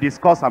they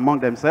discuss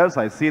among themselves.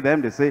 I see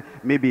them, they say,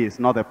 maybe it's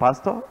not the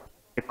pastor.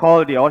 They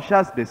call the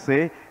ushers, they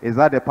say, is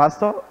that the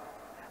pastor?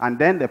 And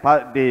then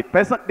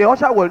the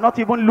usher will not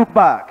even look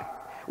back.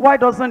 Why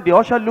doesn't the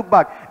usher look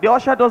back? The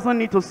usher doesn't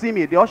need to see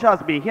me. The usher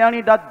has been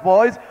hearing that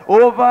voice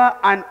over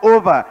and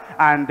over.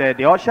 And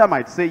the usher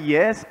might say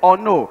yes or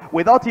no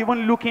without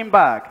even looking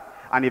back.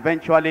 And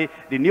eventually,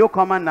 the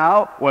newcomer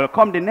now will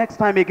come the next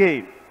time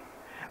again.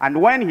 And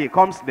when he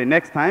comes the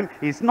next time,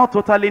 he's not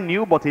totally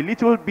new, but a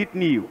little bit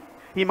new.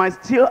 He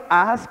might still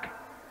ask,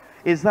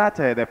 is that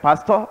the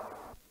pastor?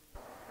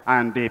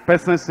 And the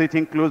person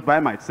sitting close by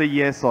might say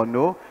yes or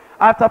no.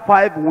 After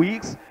 5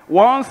 weeks,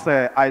 once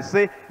I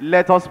say,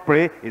 let us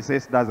pray, he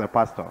says, that's the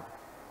pastor.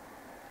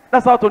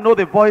 That's how to know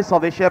the voice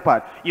of the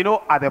shepherd. You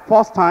know, at the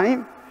first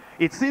time,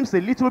 it seems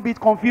a little bit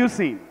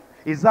confusing.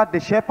 Is that the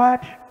shepherd?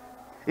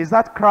 Is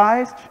that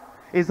Christ?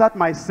 Is that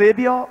my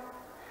Savior?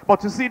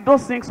 But you see,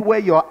 those things where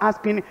you're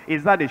asking,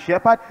 is that the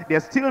shepherd?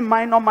 There's still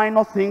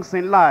minor things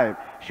in life.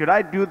 Should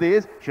I do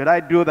this? Should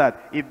I do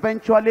that?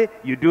 Eventually,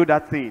 you do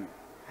that thing.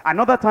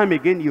 Another time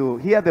again, you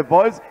hear the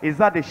voice. Is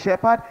that the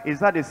shepherd? Is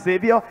that the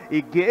Savior?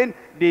 Again,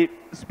 the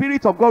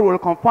Spirit of God will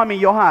confirm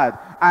in your heart.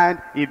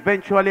 And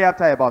eventually,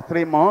 after about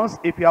 3 months,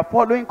 if you are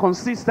following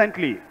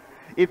consistently,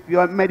 if you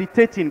are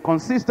meditating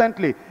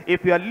consistently,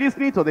 if you are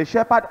listening to the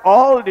shepherd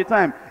all the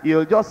time,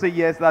 you'll just say,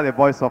 yes, that's the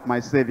voice of my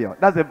Savior.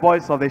 That's the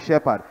voice of the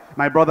shepherd.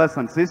 My brothers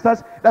and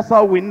sisters, that's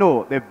how we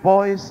know the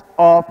voice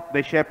of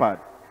the shepherd.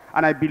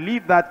 And I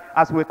believe that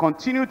as we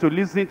continue to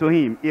listen to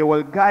him, he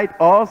will guide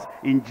us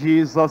in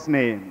Jesus'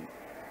 name.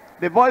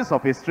 The voice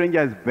of a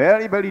stranger is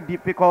very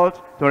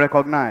difficult to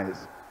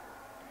recognize.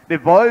 The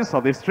voice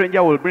of the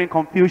stranger will bring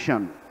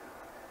confusion.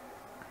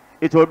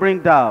 It will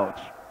bring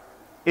doubt.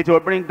 It will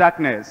bring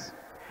darkness.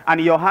 And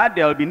in your heart,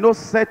 there will be no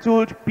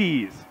settled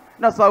peace.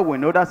 That's how we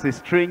know that's a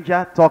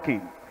stranger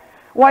talking.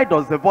 Why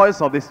does the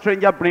voice of the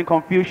stranger bring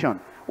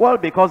confusion? Well,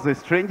 because the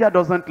stranger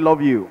doesn't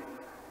love you.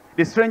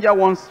 The stranger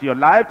wants your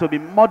life to be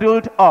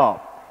muddled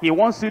up. He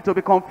wants you to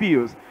be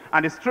confused.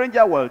 And the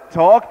stranger will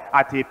talk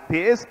at a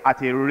pace,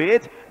 at a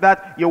rate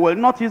that you will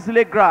not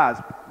easily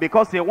grasp,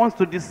 because he wants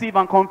to deceive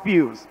and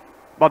confuse.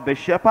 But the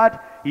shepherd,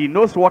 he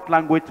knows what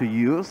language to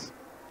use.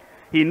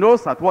 He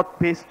knows at what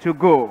pace to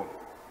go.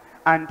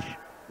 And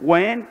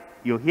when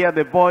you hear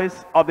the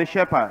voice of the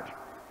shepherd,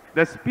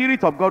 the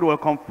Spirit of God will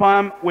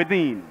confirm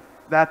within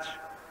that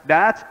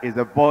that is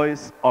the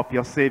voice of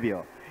your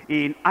Savior.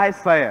 In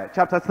Isaiah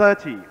chapter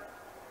 30,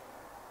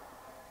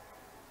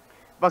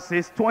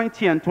 verses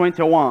 20 and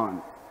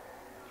 21.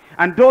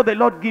 And though the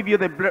Lord give you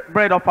the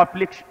bread of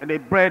affliction, the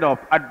bread of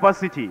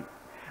adversity,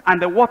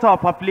 and the water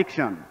of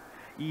affliction,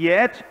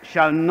 yet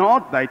shall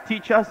not thy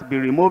teachers be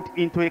removed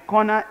into a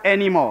corner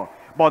anymore,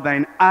 but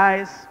thine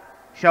eyes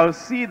shall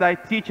see thy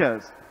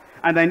teachers,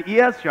 and thine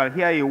ears shall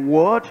hear a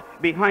word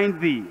behind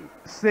thee,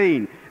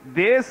 saying,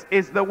 this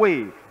is the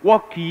way,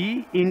 walk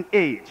ye in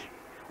it,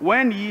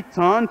 when ye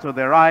turn to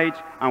the right,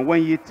 and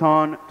when ye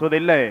turn to the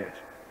left.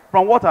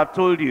 From what I've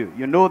told you,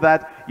 you know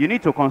that you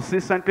need to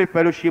consistently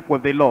fellowship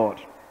with the Lord.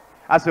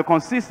 As you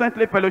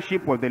consistently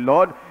fellowship with the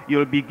Lord,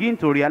 you'll begin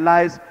to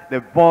realize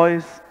the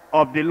voice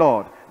of the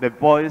Lord, the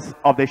voice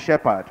of the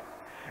shepherd.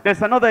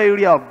 There's another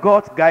area of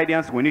God's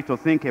guidance we need to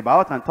think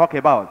about and talk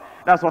about.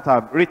 That's what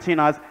I've written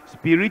as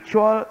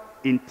spiritual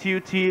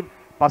intuitive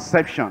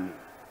perception.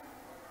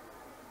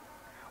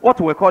 What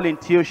we call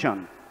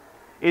intuition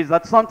is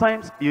that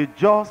sometimes you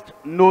just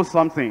know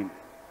something.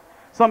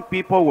 Some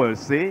people will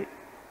say,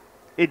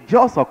 it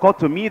just occurred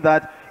to me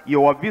that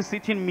you were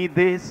visiting me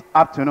this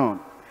afternoon.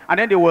 And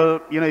then they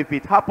will, if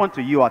it happened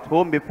to you at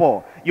home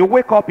before, you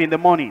wake up in the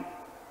morning.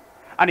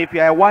 And if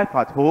you're a wife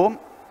at home,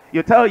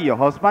 you tell your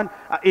husband,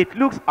 it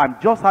looks, I'm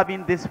just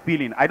having this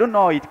feeling. I don't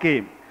know how it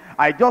came.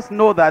 I just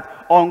know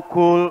that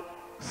Uncle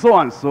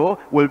so-and-so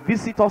will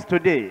visit us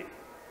today.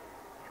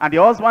 And the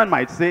husband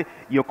might say,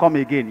 you come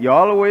again. You're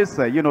always,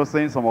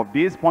 saying some of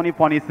these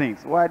funny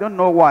things. Well, I don't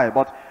know why,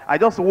 but I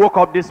just woke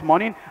up this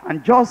morning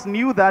and just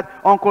knew that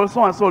Uncle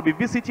so-and-so will be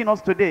visiting us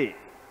today.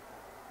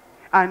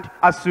 And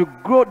as you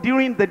grow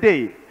during the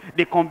day,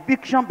 the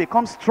conviction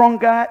becomes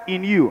stronger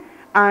in you.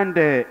 And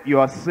you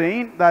are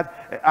saying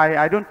that,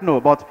 I don't know,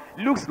 but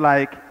looks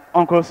like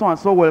Uncle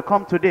so-and-so will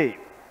come today.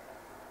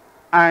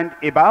 And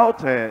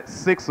about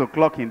 6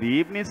 o'clock in the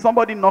evening,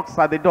 somebody knocks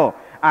at the door.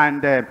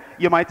 And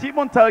you might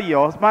even tell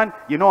your husband,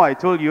 I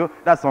told you,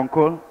 that's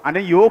Uncle. And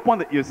then you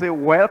open you say,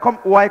 welcome,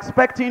 we're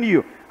expecting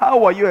you. How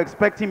were you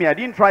expecting me? I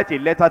didn't write a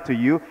letter to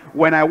you.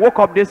 When I woke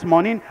up this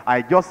morning,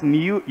 I just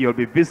knew you'll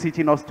be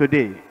visiting us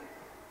today.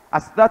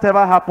 Has that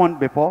ever happened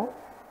before?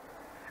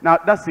 Now,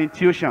 that's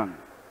intuition.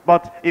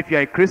 But if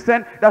you're a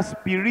Christian, that's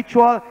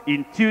spiritual,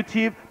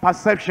 intuitive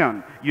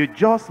perception. You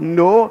just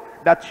know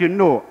that you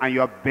know, and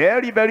you're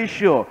very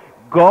sure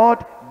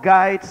God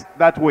guides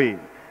that way.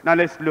 Now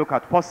let's look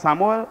at 1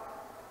 Samuel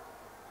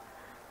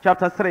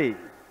chapter 3.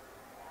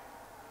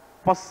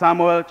 1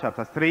 Samuel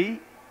chapter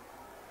 3.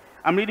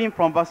 I'm reading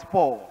from verse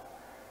 4.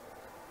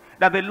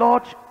 That the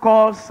Lord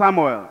called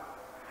Samuel,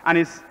 and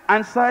he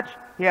answered,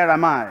 here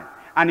am I.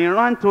 And he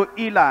ran to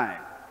Eli,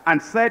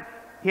 and said,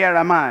 here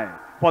am I.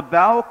 For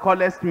thou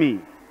callest me.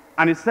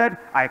 And he said,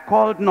 I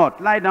called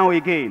not, lie down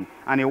again.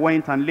 And he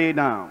went and lay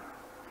down.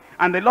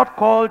 And the Lord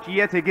called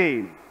yet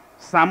again,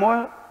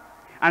 Samuel.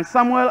 And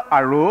Samuel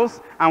arose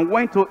and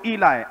went to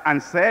Eli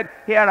and said,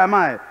 Here am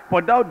I,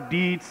 for thou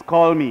didst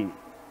call me.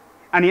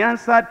 And he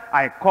answered,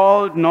 I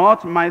called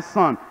not, my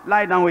son,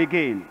 lie down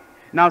again.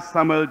 Now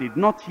Samuel did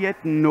not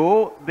yet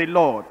know the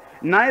Lord,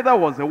 neither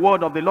was the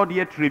word of the Lord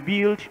yet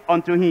revealed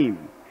unto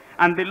him.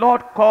 And the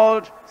Lord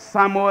called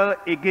Samuel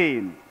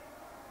again,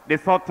 the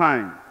third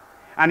time.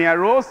 And he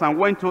arose and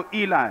went to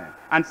Eli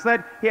and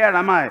said, Here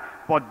am I,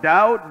 for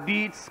thou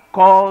didst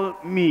call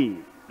me.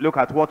 Look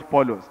at what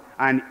follows.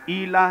 And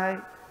Eli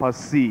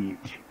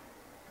perceived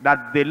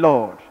that the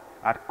Lord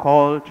had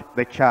called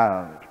the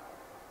child.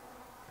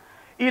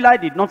 Eli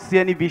did not see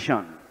any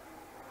vision.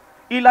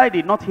 Eli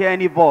did not hear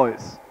any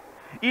voice.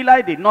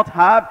 Eli did not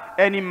have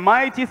any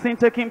mighty thing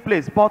taking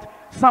place. But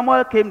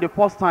Samuel came the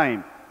first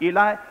time.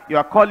 Eli, you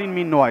are calling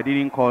me? No, I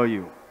didn't call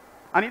you.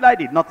 And Eli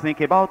did not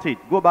think about it.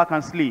 Go back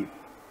and sleep.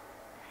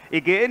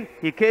 Again,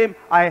 he came.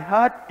 I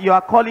heard you are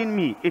calling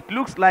me. It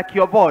looks like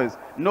your voice.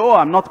 No,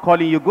 I'm not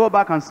calling you. Go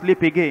back and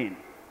sleep again.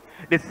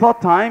 The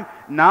third time,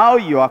 now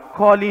you are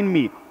calling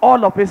me.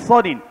 All of a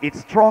sudden, it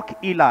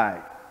struck Eli.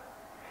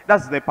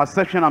 That's the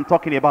perception I'm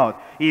talking about.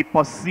 He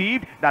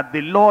perceived that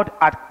the Lord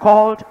had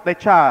called the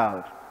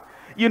child.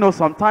 You know,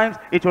 sometimes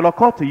it will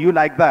occur to you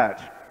like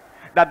that.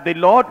 That the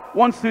Lord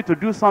wants you to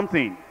do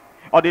something.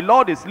 Or the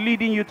Lord is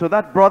leading you to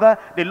that brother.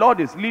 The Lord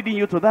is leading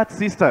you to that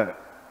sister.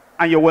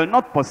 And you will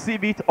not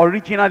perceive it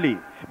originally.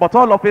 But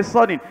all of a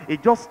sudden,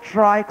 it just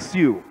strikes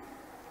you.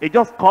 It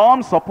just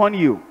comes upon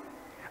you.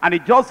 And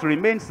it just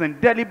remains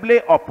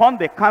indelibly upon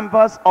the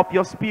canvas of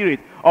your spirit,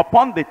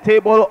 upon the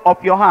table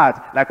of your heart,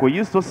 like we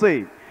used to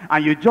say.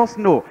 And you just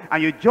know,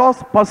 and you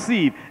just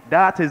perceive,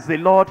 that is the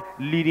Lord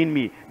leading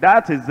me.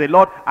 That is the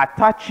Lord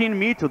attaching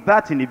me to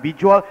that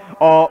individual,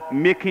 or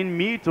making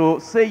me to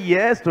say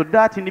yes to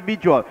that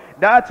individual.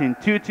 That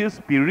intuitive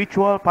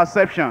spiritual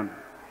perception.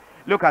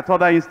 Look at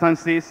other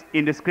instances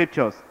in the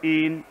scriptures.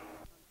 In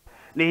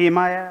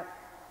Nehemiah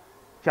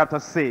chapter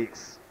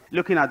 6,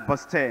 looking at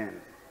verse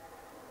 10.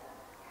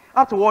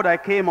 Afterward I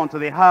came unto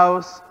the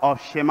house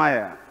of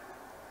Shemaiah,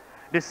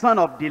 the son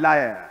of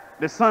Deliah,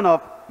 the son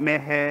of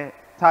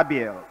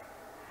Mehetabel,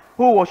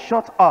 who was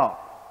shut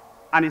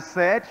up. And he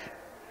said,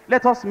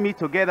 Let us meet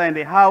together in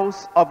the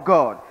house of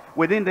God,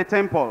 within the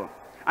temple,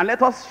 and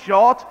let us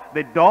shut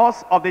the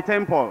doors of the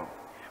temple,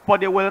 for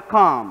they will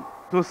come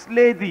to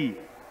slay thee.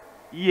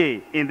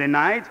 Yea, in the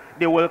night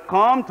they will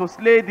come to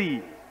slay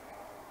thee.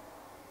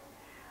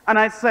 And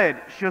I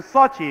said, Should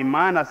such a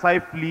man as I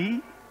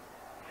flee?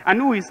 And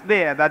who is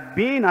there that,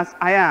 being as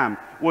I am,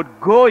 would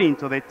go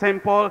into the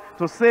temple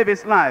to save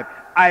his life?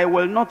 I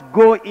will not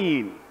go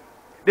in.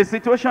 The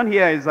situation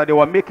here is that they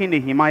were making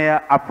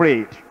Nehemiah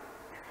afraid.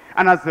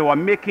 And as they were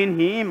making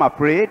him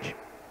afraid,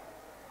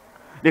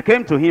 they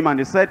came to him and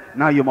they said,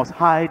 Now you must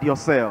hide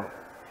yourself.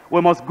 We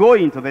must go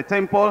into the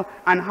temple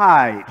and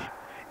hide.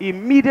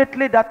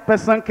 Immediately that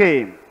person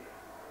came.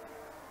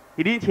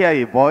 He didn't hear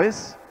a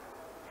voice.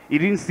 He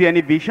didn't see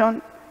any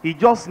vision. He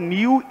just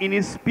knew in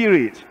his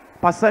spirit,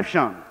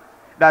 perception,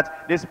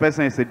 that this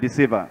person is a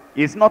deceiver.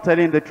 He's not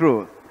telling the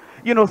truth.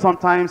 You know,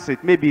 sometimes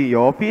it may be in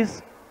your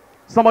office.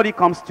 Somebody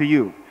comes to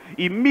you.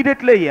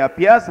 Immediately he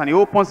appears and he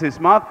opens his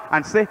mouth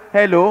and say,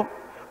 Hello.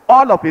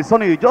 All of a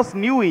sudden you just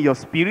knew in your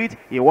spirit,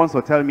 he wants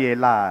to tell me a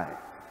lie.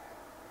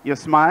 You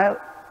smile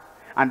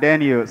and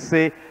then you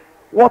say,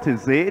 What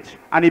is it?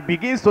 And he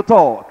begins to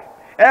talk.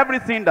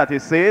 Everything that he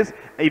says,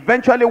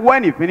 eventually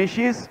when he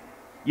finishes,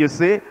 you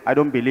say, I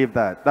don't believe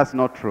that. That's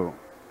not true.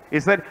 He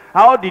said,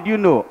 how did you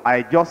know?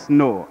 I just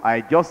know.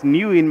 I just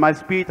knew in my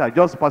spirit. I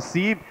just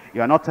perceived.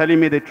 You are not telling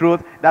me the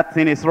truth. That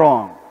thing is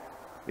wrong.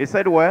 He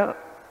said, well,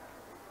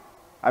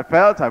 I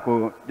felt I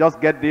could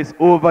just get this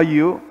over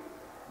you.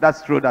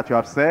 That's true that you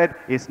have said.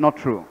 It's not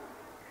true.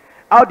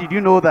 How did you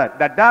know that?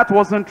 That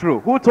wasn't true.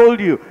 Who told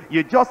you?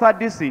 You just had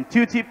this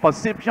intuitive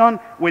perception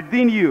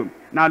within you.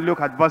 Now look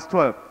at verse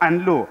 12.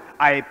 And lo,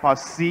 I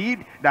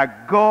perceived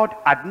that God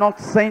had not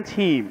sent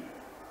him.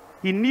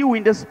 He knew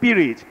in the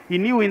spirit, he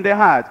knew in the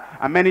heart.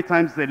 And many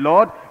times the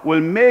Lord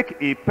will make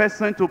a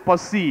person to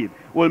perceive,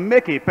 will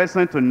make a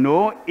person to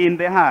know in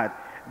the heart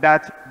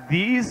that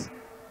these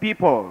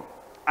people,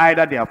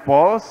 either they are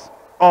false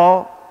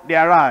or they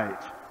are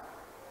right.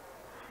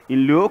 In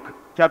Luke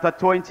chapter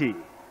 20,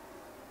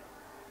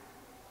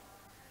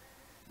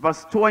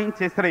 verse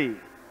 23.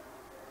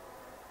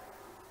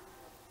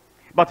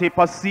 But he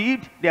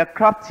perceived their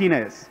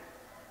craftiness,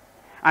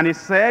 and he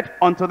said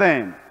unto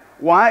them,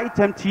 why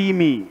tempt ye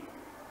me?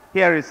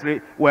 Here is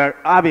where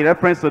I have a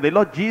reference to the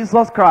Lord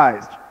Jesus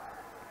Christ.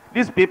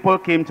 These people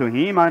came to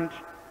him and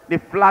they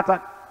flattered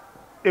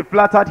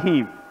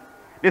him.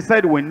 They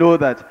said, we know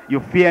that you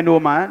fear no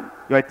man,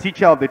 you are a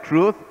teacher of the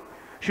truth.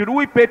 Should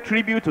we pay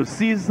tribute to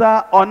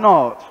Caesar or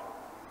not?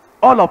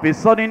 All of a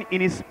sudden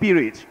in his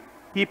spirit,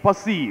 he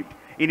perceived,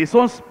 in his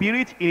own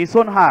spirit, in his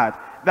own heart,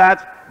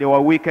 that they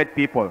were wicked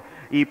people.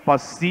 He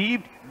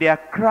perceived their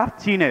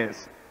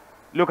craftiness.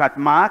 Look at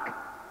Mark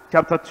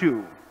chapter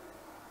 2.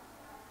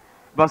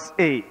 Verse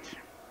 8.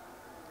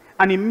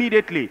 And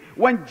immediately,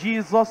 when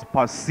Jesus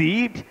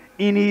perceived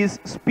in his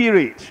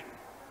spirit,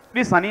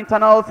 this is an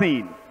internal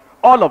thing.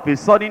 All of a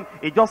sudden,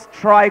 it just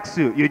strikes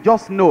you. You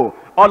just know.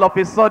 All of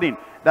a sudden,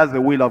 that's the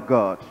will of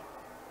God.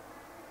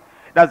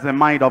 That's the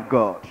mind of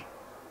God.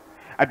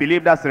 I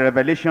believe that's the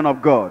revelation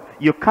of God.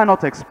 You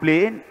cannot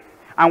explain.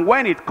 And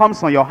when it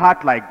comes on your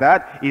heart like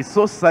that, it's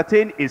so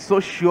certain, it's so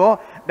sure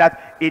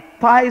that it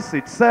ties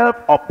itself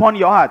upon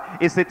your heart.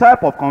 It's a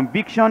type of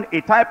conviction,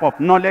 a type of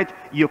knowledge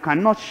you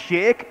cannot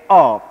shake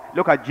off.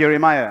 Look at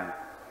Jeremiah.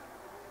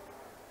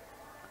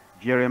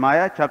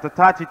 Jeremiah chapter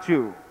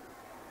 32.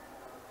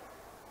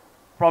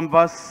 From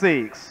verse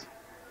 6.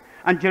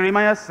 And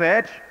Jeremiah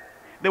said,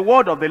 the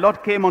word of the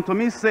Lord came unto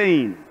me,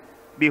 saying,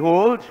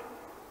 behold,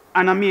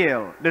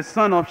 Anamiel, the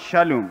son of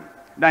Shallum,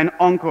 thine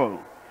uncle,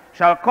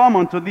 shall come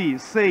unto thee,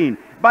 saying,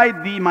 buy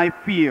thee my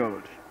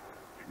field,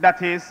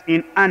 that is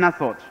in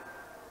Anathoth,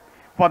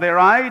 for the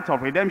right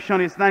of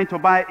redemption is thine to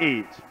buy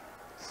it.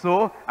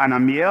 So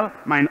Anamiel,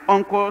 mine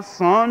uncle's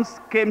sons,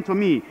 came to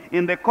me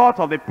in the court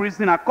of the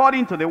prison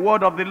according to the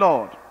word of the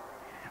Lord,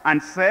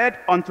 and said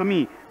unto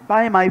me,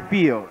 buy my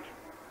field,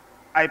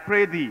 I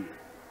pray thee,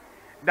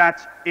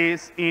 that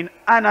is in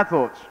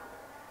Anathoth,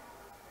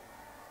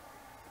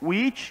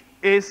 which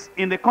is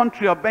in the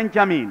country of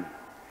Benjamin.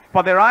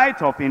 For the right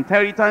of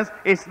inheritance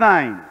is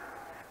thine,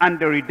 and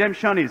the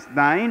redemption is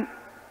thine.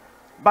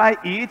 Buy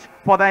it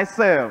for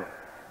thyself.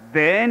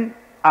 Then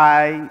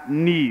I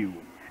knew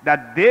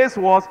that this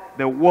was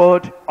the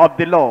word of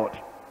the Lord.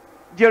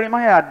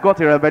 Jeremiah had got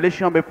a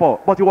revelation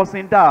before, but he was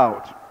in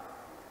doubt.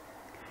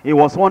 He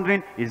was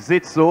wondering, is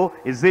it so?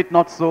 Is it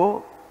not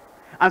so?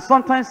 And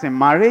sometimes in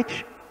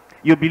marriage,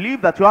 you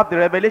believe that you have the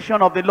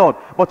revelation of the Lord,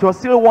 but you're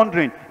still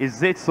wondering,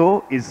 is it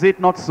so? Is it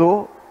not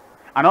so?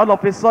 And all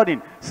of a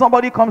sudden,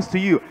 somebody comes to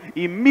you.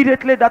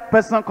 Immediately that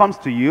person comes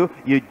to you,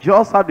 you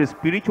just have the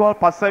spiritual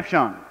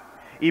perception.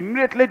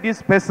 Immediately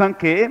this person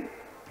came,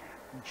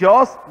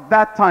 just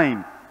that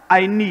time,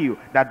 I knew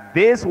that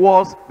this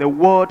was the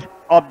word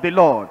of the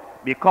Lord.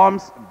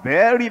 Becomes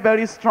very,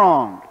 very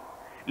strong.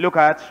 Look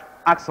at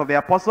Acts of the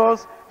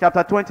Apostles,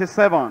 chapter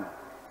 27.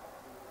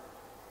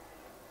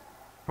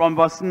 From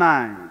verse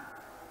 9.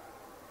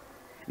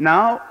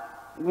 Now,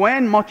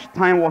 when much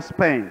time was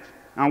spent,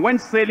 and when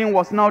sailing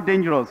was now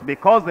dangerous,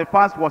 because the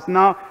fast was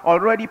now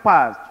already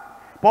past,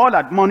 Paul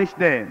admonished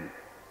them,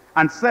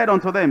 and said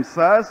unto them,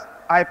 sirs,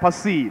 I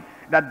perceive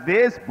that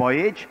this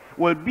voyage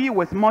will be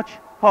with much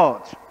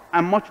hurt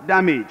and much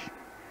damage,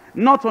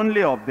 not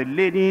only of the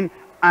lading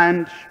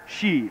and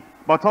sheep,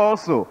 but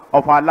also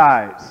of our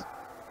lives.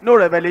 No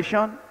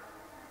revelation,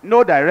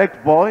 no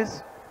direct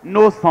voice,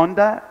 no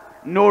thunder,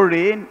 no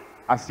rain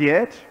as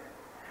yet.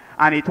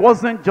 And it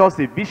wasn't just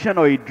a vision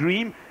or a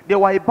dream. They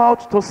were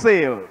about to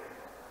sail.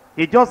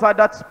 He just had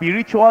that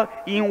spiritual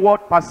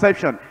inward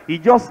perception. He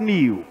just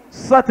knew,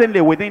 certainly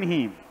within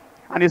him.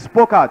 And he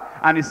spoke out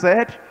and he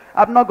said,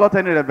 I've not got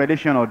any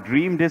revelation or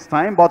dream this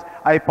time, but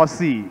I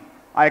perceive,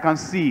 I can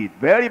see it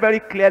very, very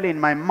clearly in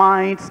my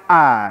mind's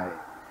eye,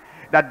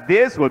 that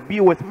this will be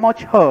with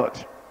much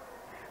hurt.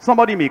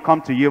 Somebody may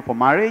come to you for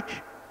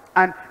marriage,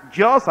 and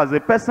just as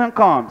the person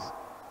comes,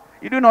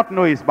 you do not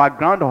know his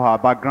background or her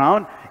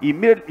background,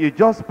 you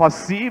just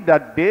perceive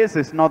that this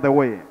is not the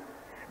way.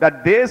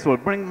 That this will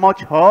bring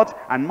much hurt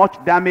and much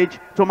damage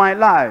to my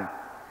life.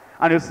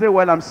 And you say,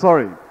 well, I'm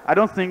sorry. I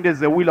don't think this is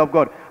the will of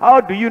God.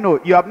 How do you know?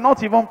 You have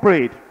not even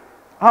prayed.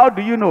 How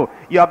do you know?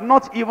 You have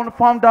not even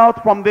found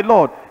out from the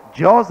Lord.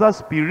 Just a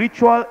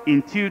spiritual,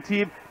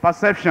 intuitive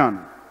perception.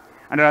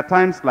 And there are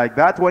times like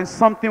that when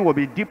something will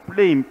be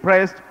deeply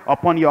impressed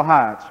upon your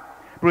heart,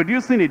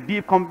 producing a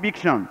deep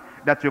conviction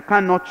that you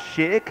cannot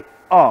shake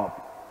off.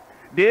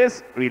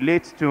 This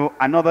relates to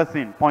another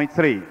thing, point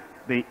 3,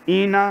 the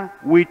inner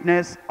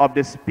witness of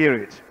the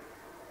Spirit.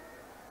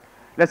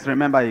 Let's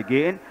remember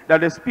again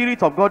that the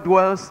Spirit of God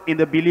dwells in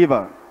the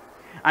believer.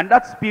 And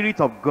that Spirit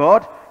of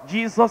God,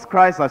 Jesus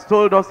Christ has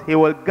told us he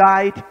will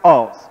guide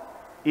us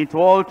into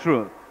all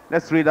truth.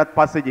 Let's read that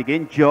passage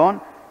again,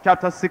 John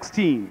chapter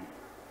 16.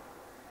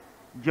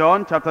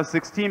 John chapter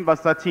 16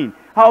 verse 13.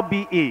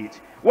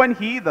 Howbeit, when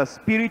he, the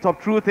Spirit of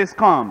truth, is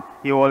come,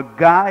 he will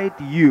guide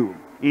you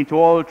into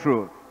all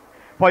truth.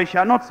 For he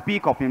shall not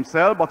speak of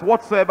himself, but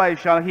whatsoever he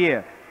shall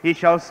hear,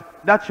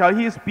 that shall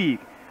he speak,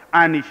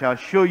 and he shall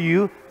show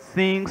you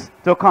things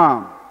to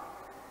come.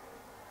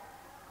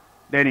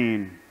 Then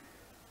in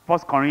 1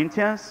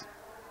 Corinthians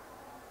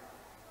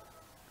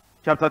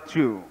chapter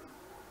 2,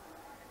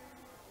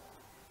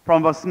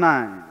 from verse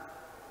 9.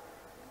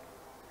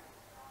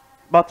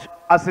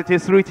 But as it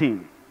is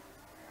written,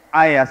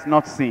 eye has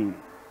not seen,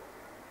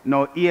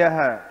 nor ear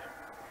heard,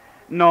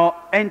 nor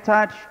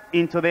entered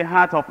into the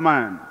heart of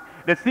man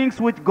the things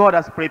which God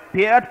has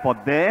prepared for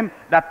them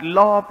that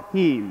love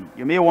him.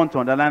 You may want to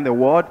underline the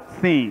word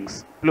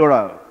things,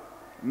 plural.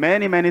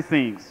 Many, many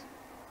things.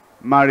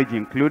 Marriage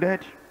included.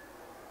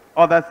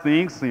 Other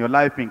things in your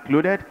life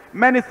included.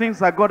 Many things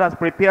that God has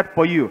prepared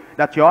for you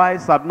that your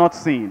eyes have not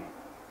seen,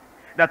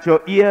 that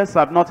your ears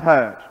have not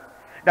heard,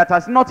 that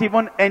has not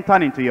even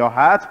entered into your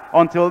heart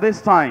until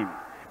this time.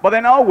 But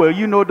then how will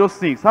you know those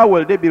things? How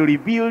will they be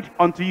revealed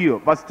unto you?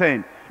 Verse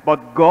 10.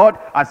 But God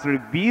has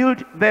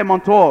revealed them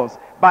unto us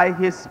by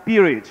his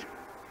Spirit.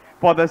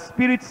 For the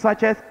Spirit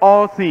searcheth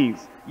all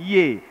things,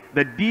 yea,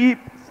 the deep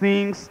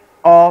things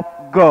of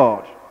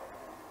God.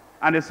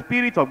 And the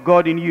Spirit of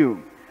God in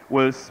you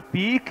will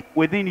speak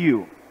within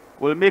you,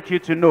 will make you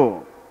to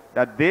know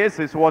that this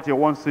is what he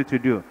wants you to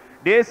do.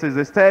 This is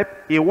the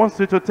step he wants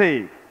you to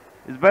take.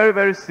 It's very,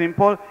 very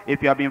simple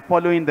if you have been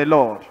following the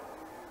Lord.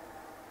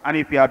 And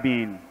if you have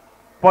been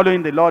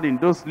following the Lord in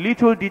those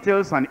little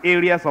details and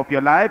areas of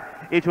your life,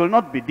 it will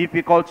not be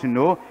difficult to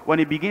know when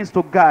he begins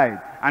to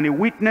guide and he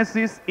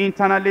witnesses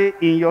internally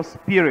in your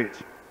spirit.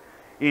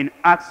 In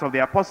Acts of the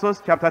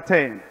Apostles chapter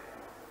 10,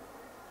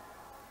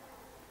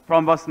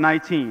 from verse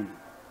 19.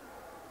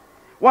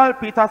 While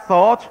Peter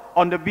thought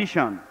on the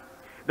vision,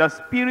 the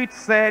Spirit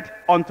said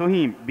unto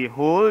him,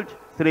 Behold,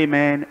 3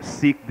 men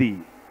seek thee.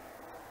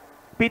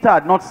 Peter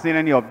had not seen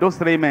any of those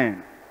 3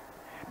 men,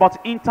 but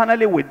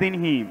internally within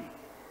him,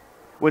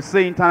 we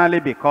say internally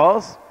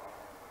because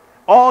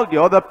all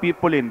the other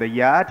people in the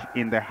yard,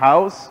 in the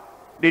house,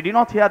 they did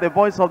not hear the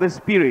voice of the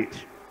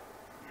Spirit.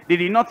 They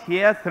did not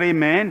hear 3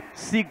 men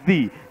seek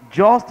thee,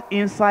 just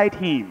inside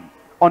him,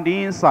 on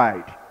the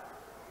inside.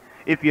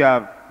 If you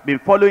have been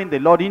following the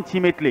Lord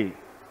intimately,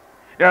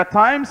 there are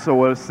times you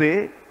will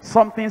say,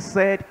 something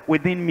said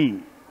within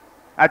me.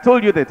 I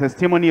told you the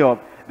testimony of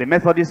the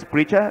Methodist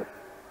preacher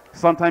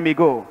some time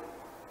ago,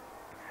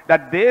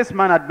 that this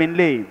man had been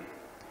lame,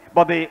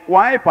 but the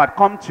wife had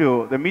come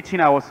to the meeting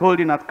I was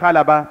holding at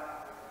Calabar,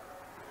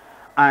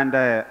 and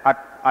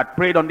had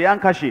prayed on the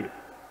handkerchief.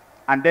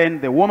 And then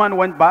the woman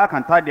went back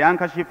and tied the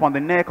handkerchief on the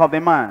neck of the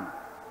man.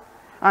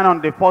 And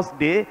on the first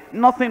day,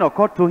 nothing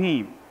occurred to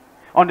him.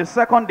 On the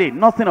second day,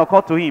 nothing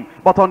occurred to him.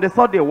 But on the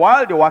third day,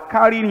 while they were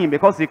carrying him,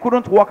 because he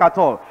couldn't walk at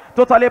all,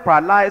 totally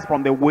paralyzed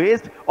from the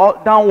waist or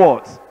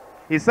downwards,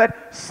 he said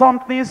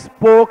something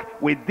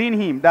spoke within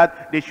him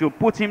that they should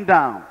put him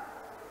down.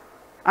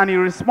 And he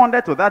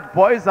responded to that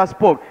voice that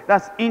spoke.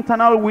 That's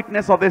internal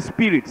witness of the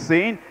Spirit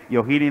saying,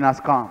 your healing has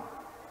come.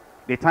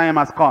 The time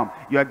has come.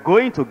 You are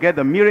going to get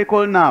the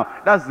miracle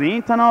now. That's the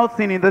internal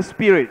thing in the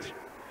Spirit.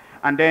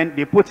 And then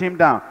they put him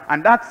down.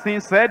 And that thing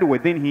said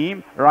within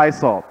him,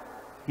 rise up.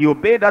 He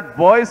obeyed that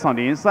voice on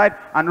the inside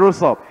and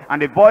rose up.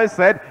 And the voice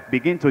said,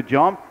 begin to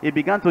jump. He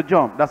began to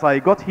jump. That's how he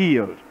got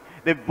healed.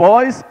 The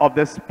voice of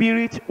the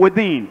Spirit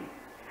within.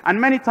 And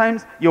many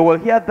times you will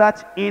hear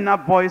that inner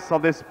voice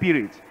of the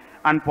Spirit.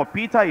 And for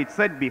Peter it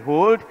said,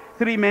 behold,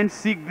 3 men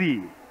seek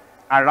thee.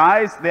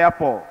 Arise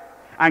therefore,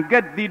 and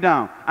get thee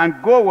down, and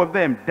go with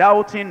them,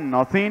 doubting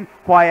nothing,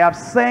 for I have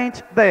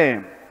sent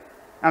them.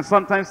 And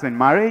sometimes in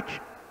marriage,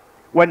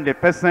 when the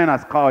person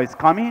is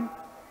coming,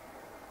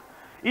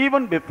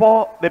 even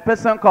before the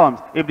person comes,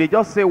 if they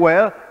just say,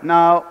 well,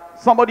 now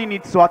somebody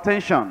needs your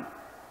attention,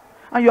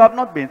 and you have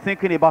not been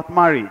thinking about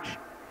marriage,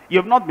 you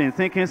have not been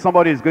thinking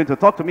somebody is going to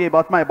talk to me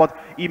about marriage, but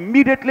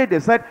immediately they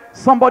said,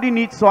 somebody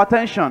needs your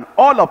attention.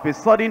 All of a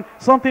sudden,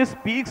 something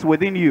speaks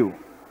within you.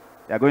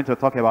 They are going to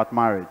talk about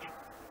marriage.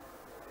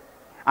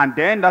 And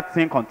then that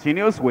thing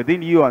continues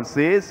within you and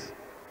says,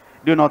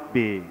 do not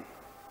be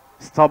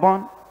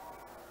stubborn.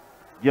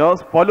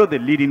 Just follow the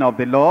leading of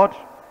the Lord.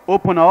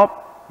 Open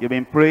up. You've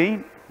been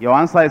praying. Your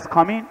answer is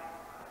coming.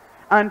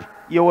 And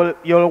you'll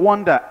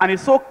wonder. And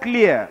it's so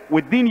clear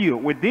within you,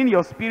 within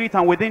your spirit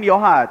and within your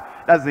heart.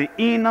 That's the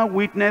inner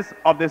witness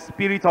of the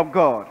Spirit of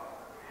God.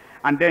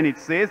 And then it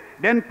says,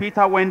 then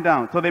Peter went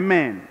down to the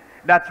men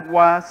that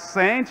were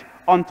sent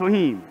unto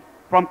him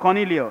from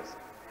Cornelius,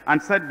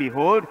 and said,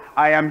 behold,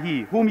 I am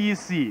he whom ye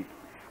seek.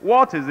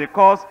 What is the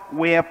cause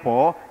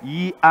wherefore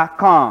ye are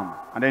come?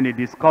 And then he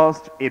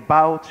discussed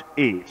about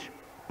it.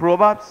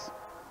 Proverbs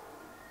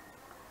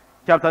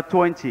chapter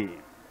 20,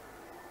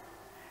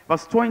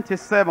 verse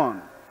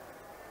 27.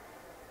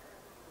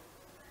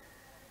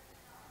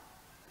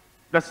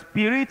 The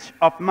spirit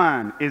of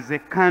man is the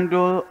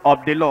candle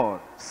of the Lord,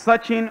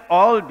 searching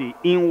all the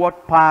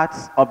inward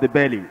parts of the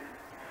belly.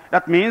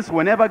 That means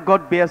whenever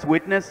God bears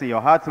witness in your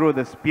heart through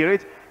the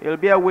Spirit, he'll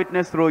bear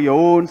witness through your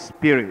own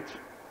spirit,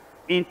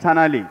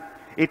 internally.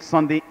 It's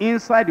on the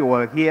inside you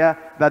will hear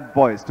that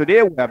voice.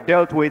 Today we have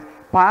dealt with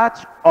part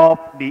of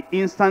the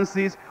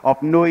instances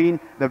of knowing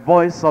the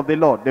voice of the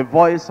Lord, the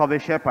voice of the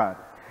shepherd,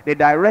 the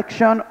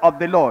direction of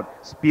the Lord,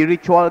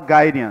 spiritual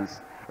guidance.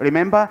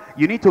 Remember,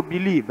 you need to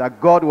believe that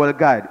God will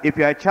guide. If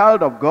you're a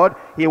child of God,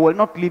 he will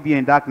not leave you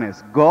in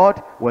darkness.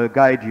 God will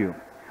guide you.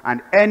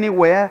 And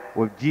anywhere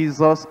with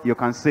Jesus, you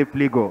can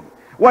safely go.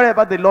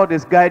 Wherever the Lord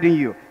is guiding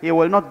you, he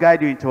will not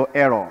guide you into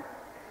error.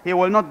 He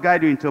will not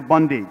guide you into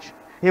bondage.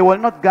 He will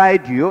not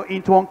guide you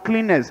into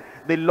uncleanness.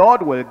 The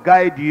Lord will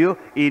guide you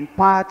in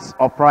paths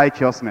of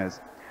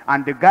righteousness.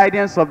 And the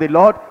guidance of the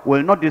Lord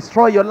will not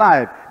destroy your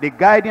life. The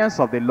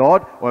guidance of the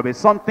Lord will be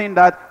something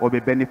that will be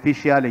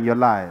beneficial in your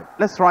life.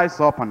 Let's rise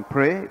up and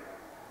pray.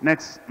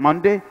 Next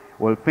Monday,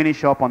 we'll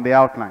finish up on the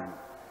outline.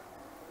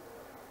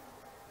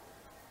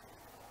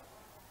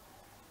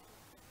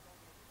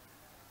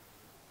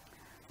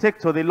 Take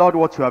to the Lord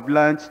what you have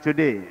learned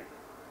today.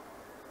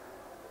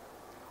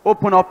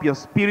 Open up your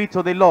spirit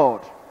to the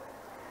Lord,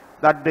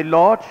 that the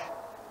Lord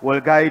will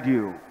guide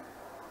you.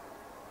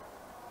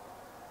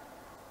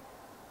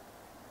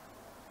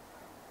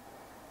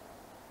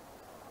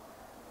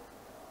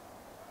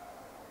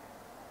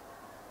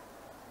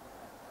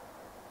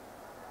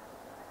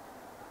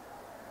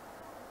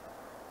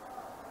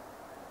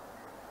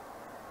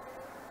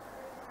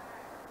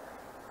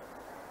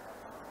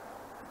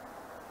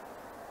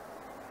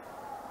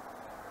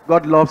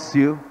 God loves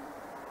you.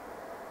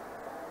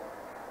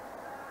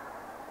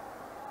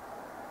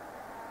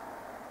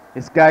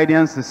 His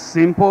guidance is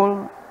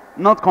simple,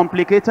 not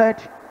complicated.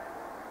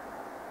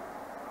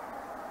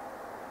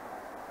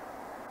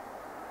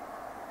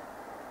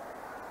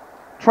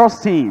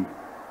 Trust Him.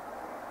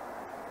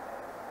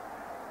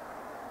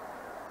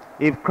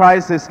 If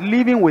Christ is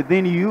living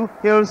within you,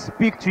 He'll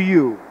speak to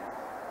you.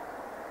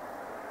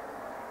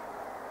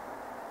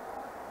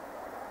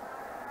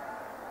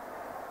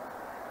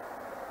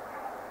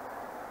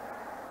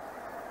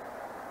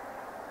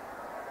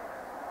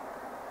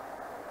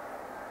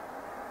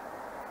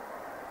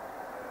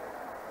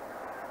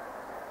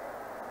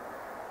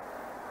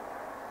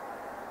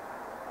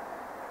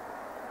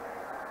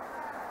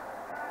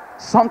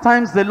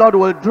 Sometimes the Lord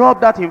will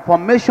drop that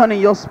information in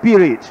your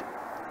spirit.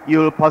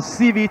 You'll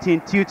perceive it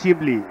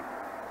intuitively.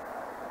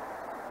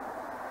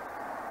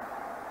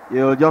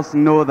 You'll just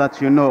know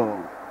that you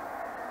know.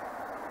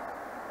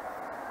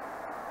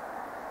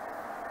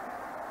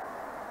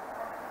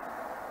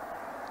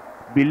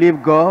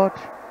 Believe God.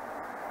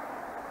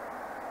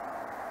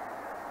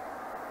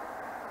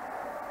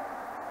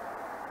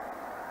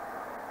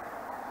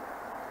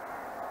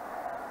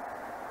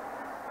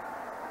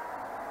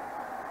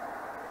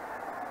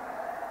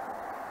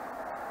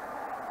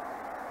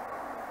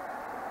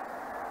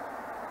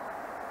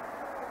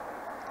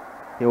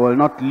 He will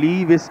not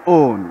leave His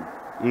own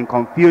in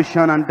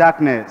confusion and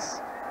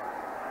darkness.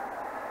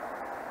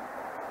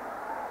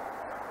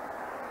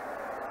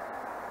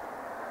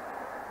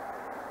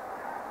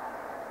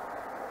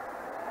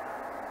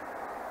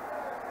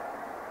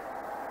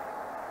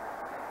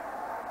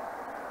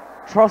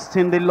 Trust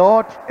in the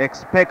Lord,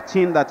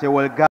 expecting that He will guide